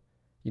still,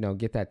 you know,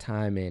 get that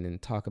time in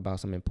and talk about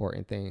some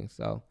important things.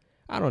 So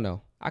I don't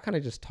know. I kind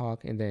of just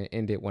talk and then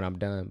end it when I'm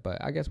done,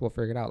 but I guess we'll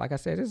figure it out. Like I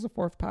said, this is the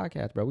 4th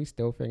podcast, bro. We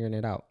still figuring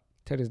it out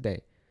to this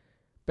day.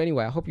 But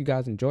anyway, I hope you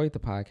guys enjoyed the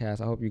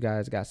podcast. I hope you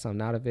guys got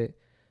something out of it.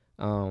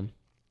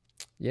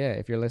 Yeah,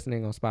 if you're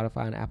listening on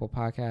Spotify and Apple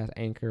Podcasts,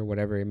 Anchor,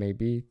 whatever it may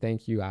be,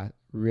 thank you. I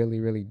really,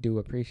 really do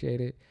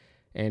appreciate it.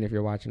 And if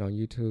you're watching on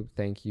YouTube,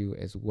 thank you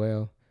as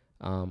well.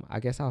 I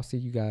guess I'll see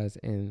you guys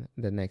in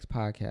the next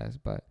podcast.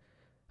 But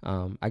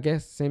I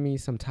guess send me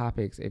some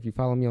topics. If you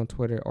follow me on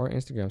Twitter or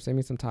Instagram, send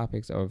me some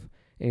topics of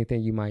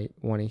anything you might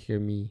want to hear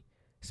me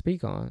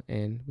speak on.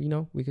 And, you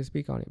know, we can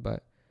speak on it.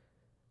 But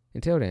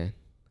until then,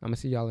 I'm going to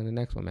see y'all in the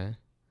next one, man.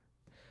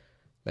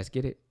 Let's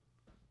get it.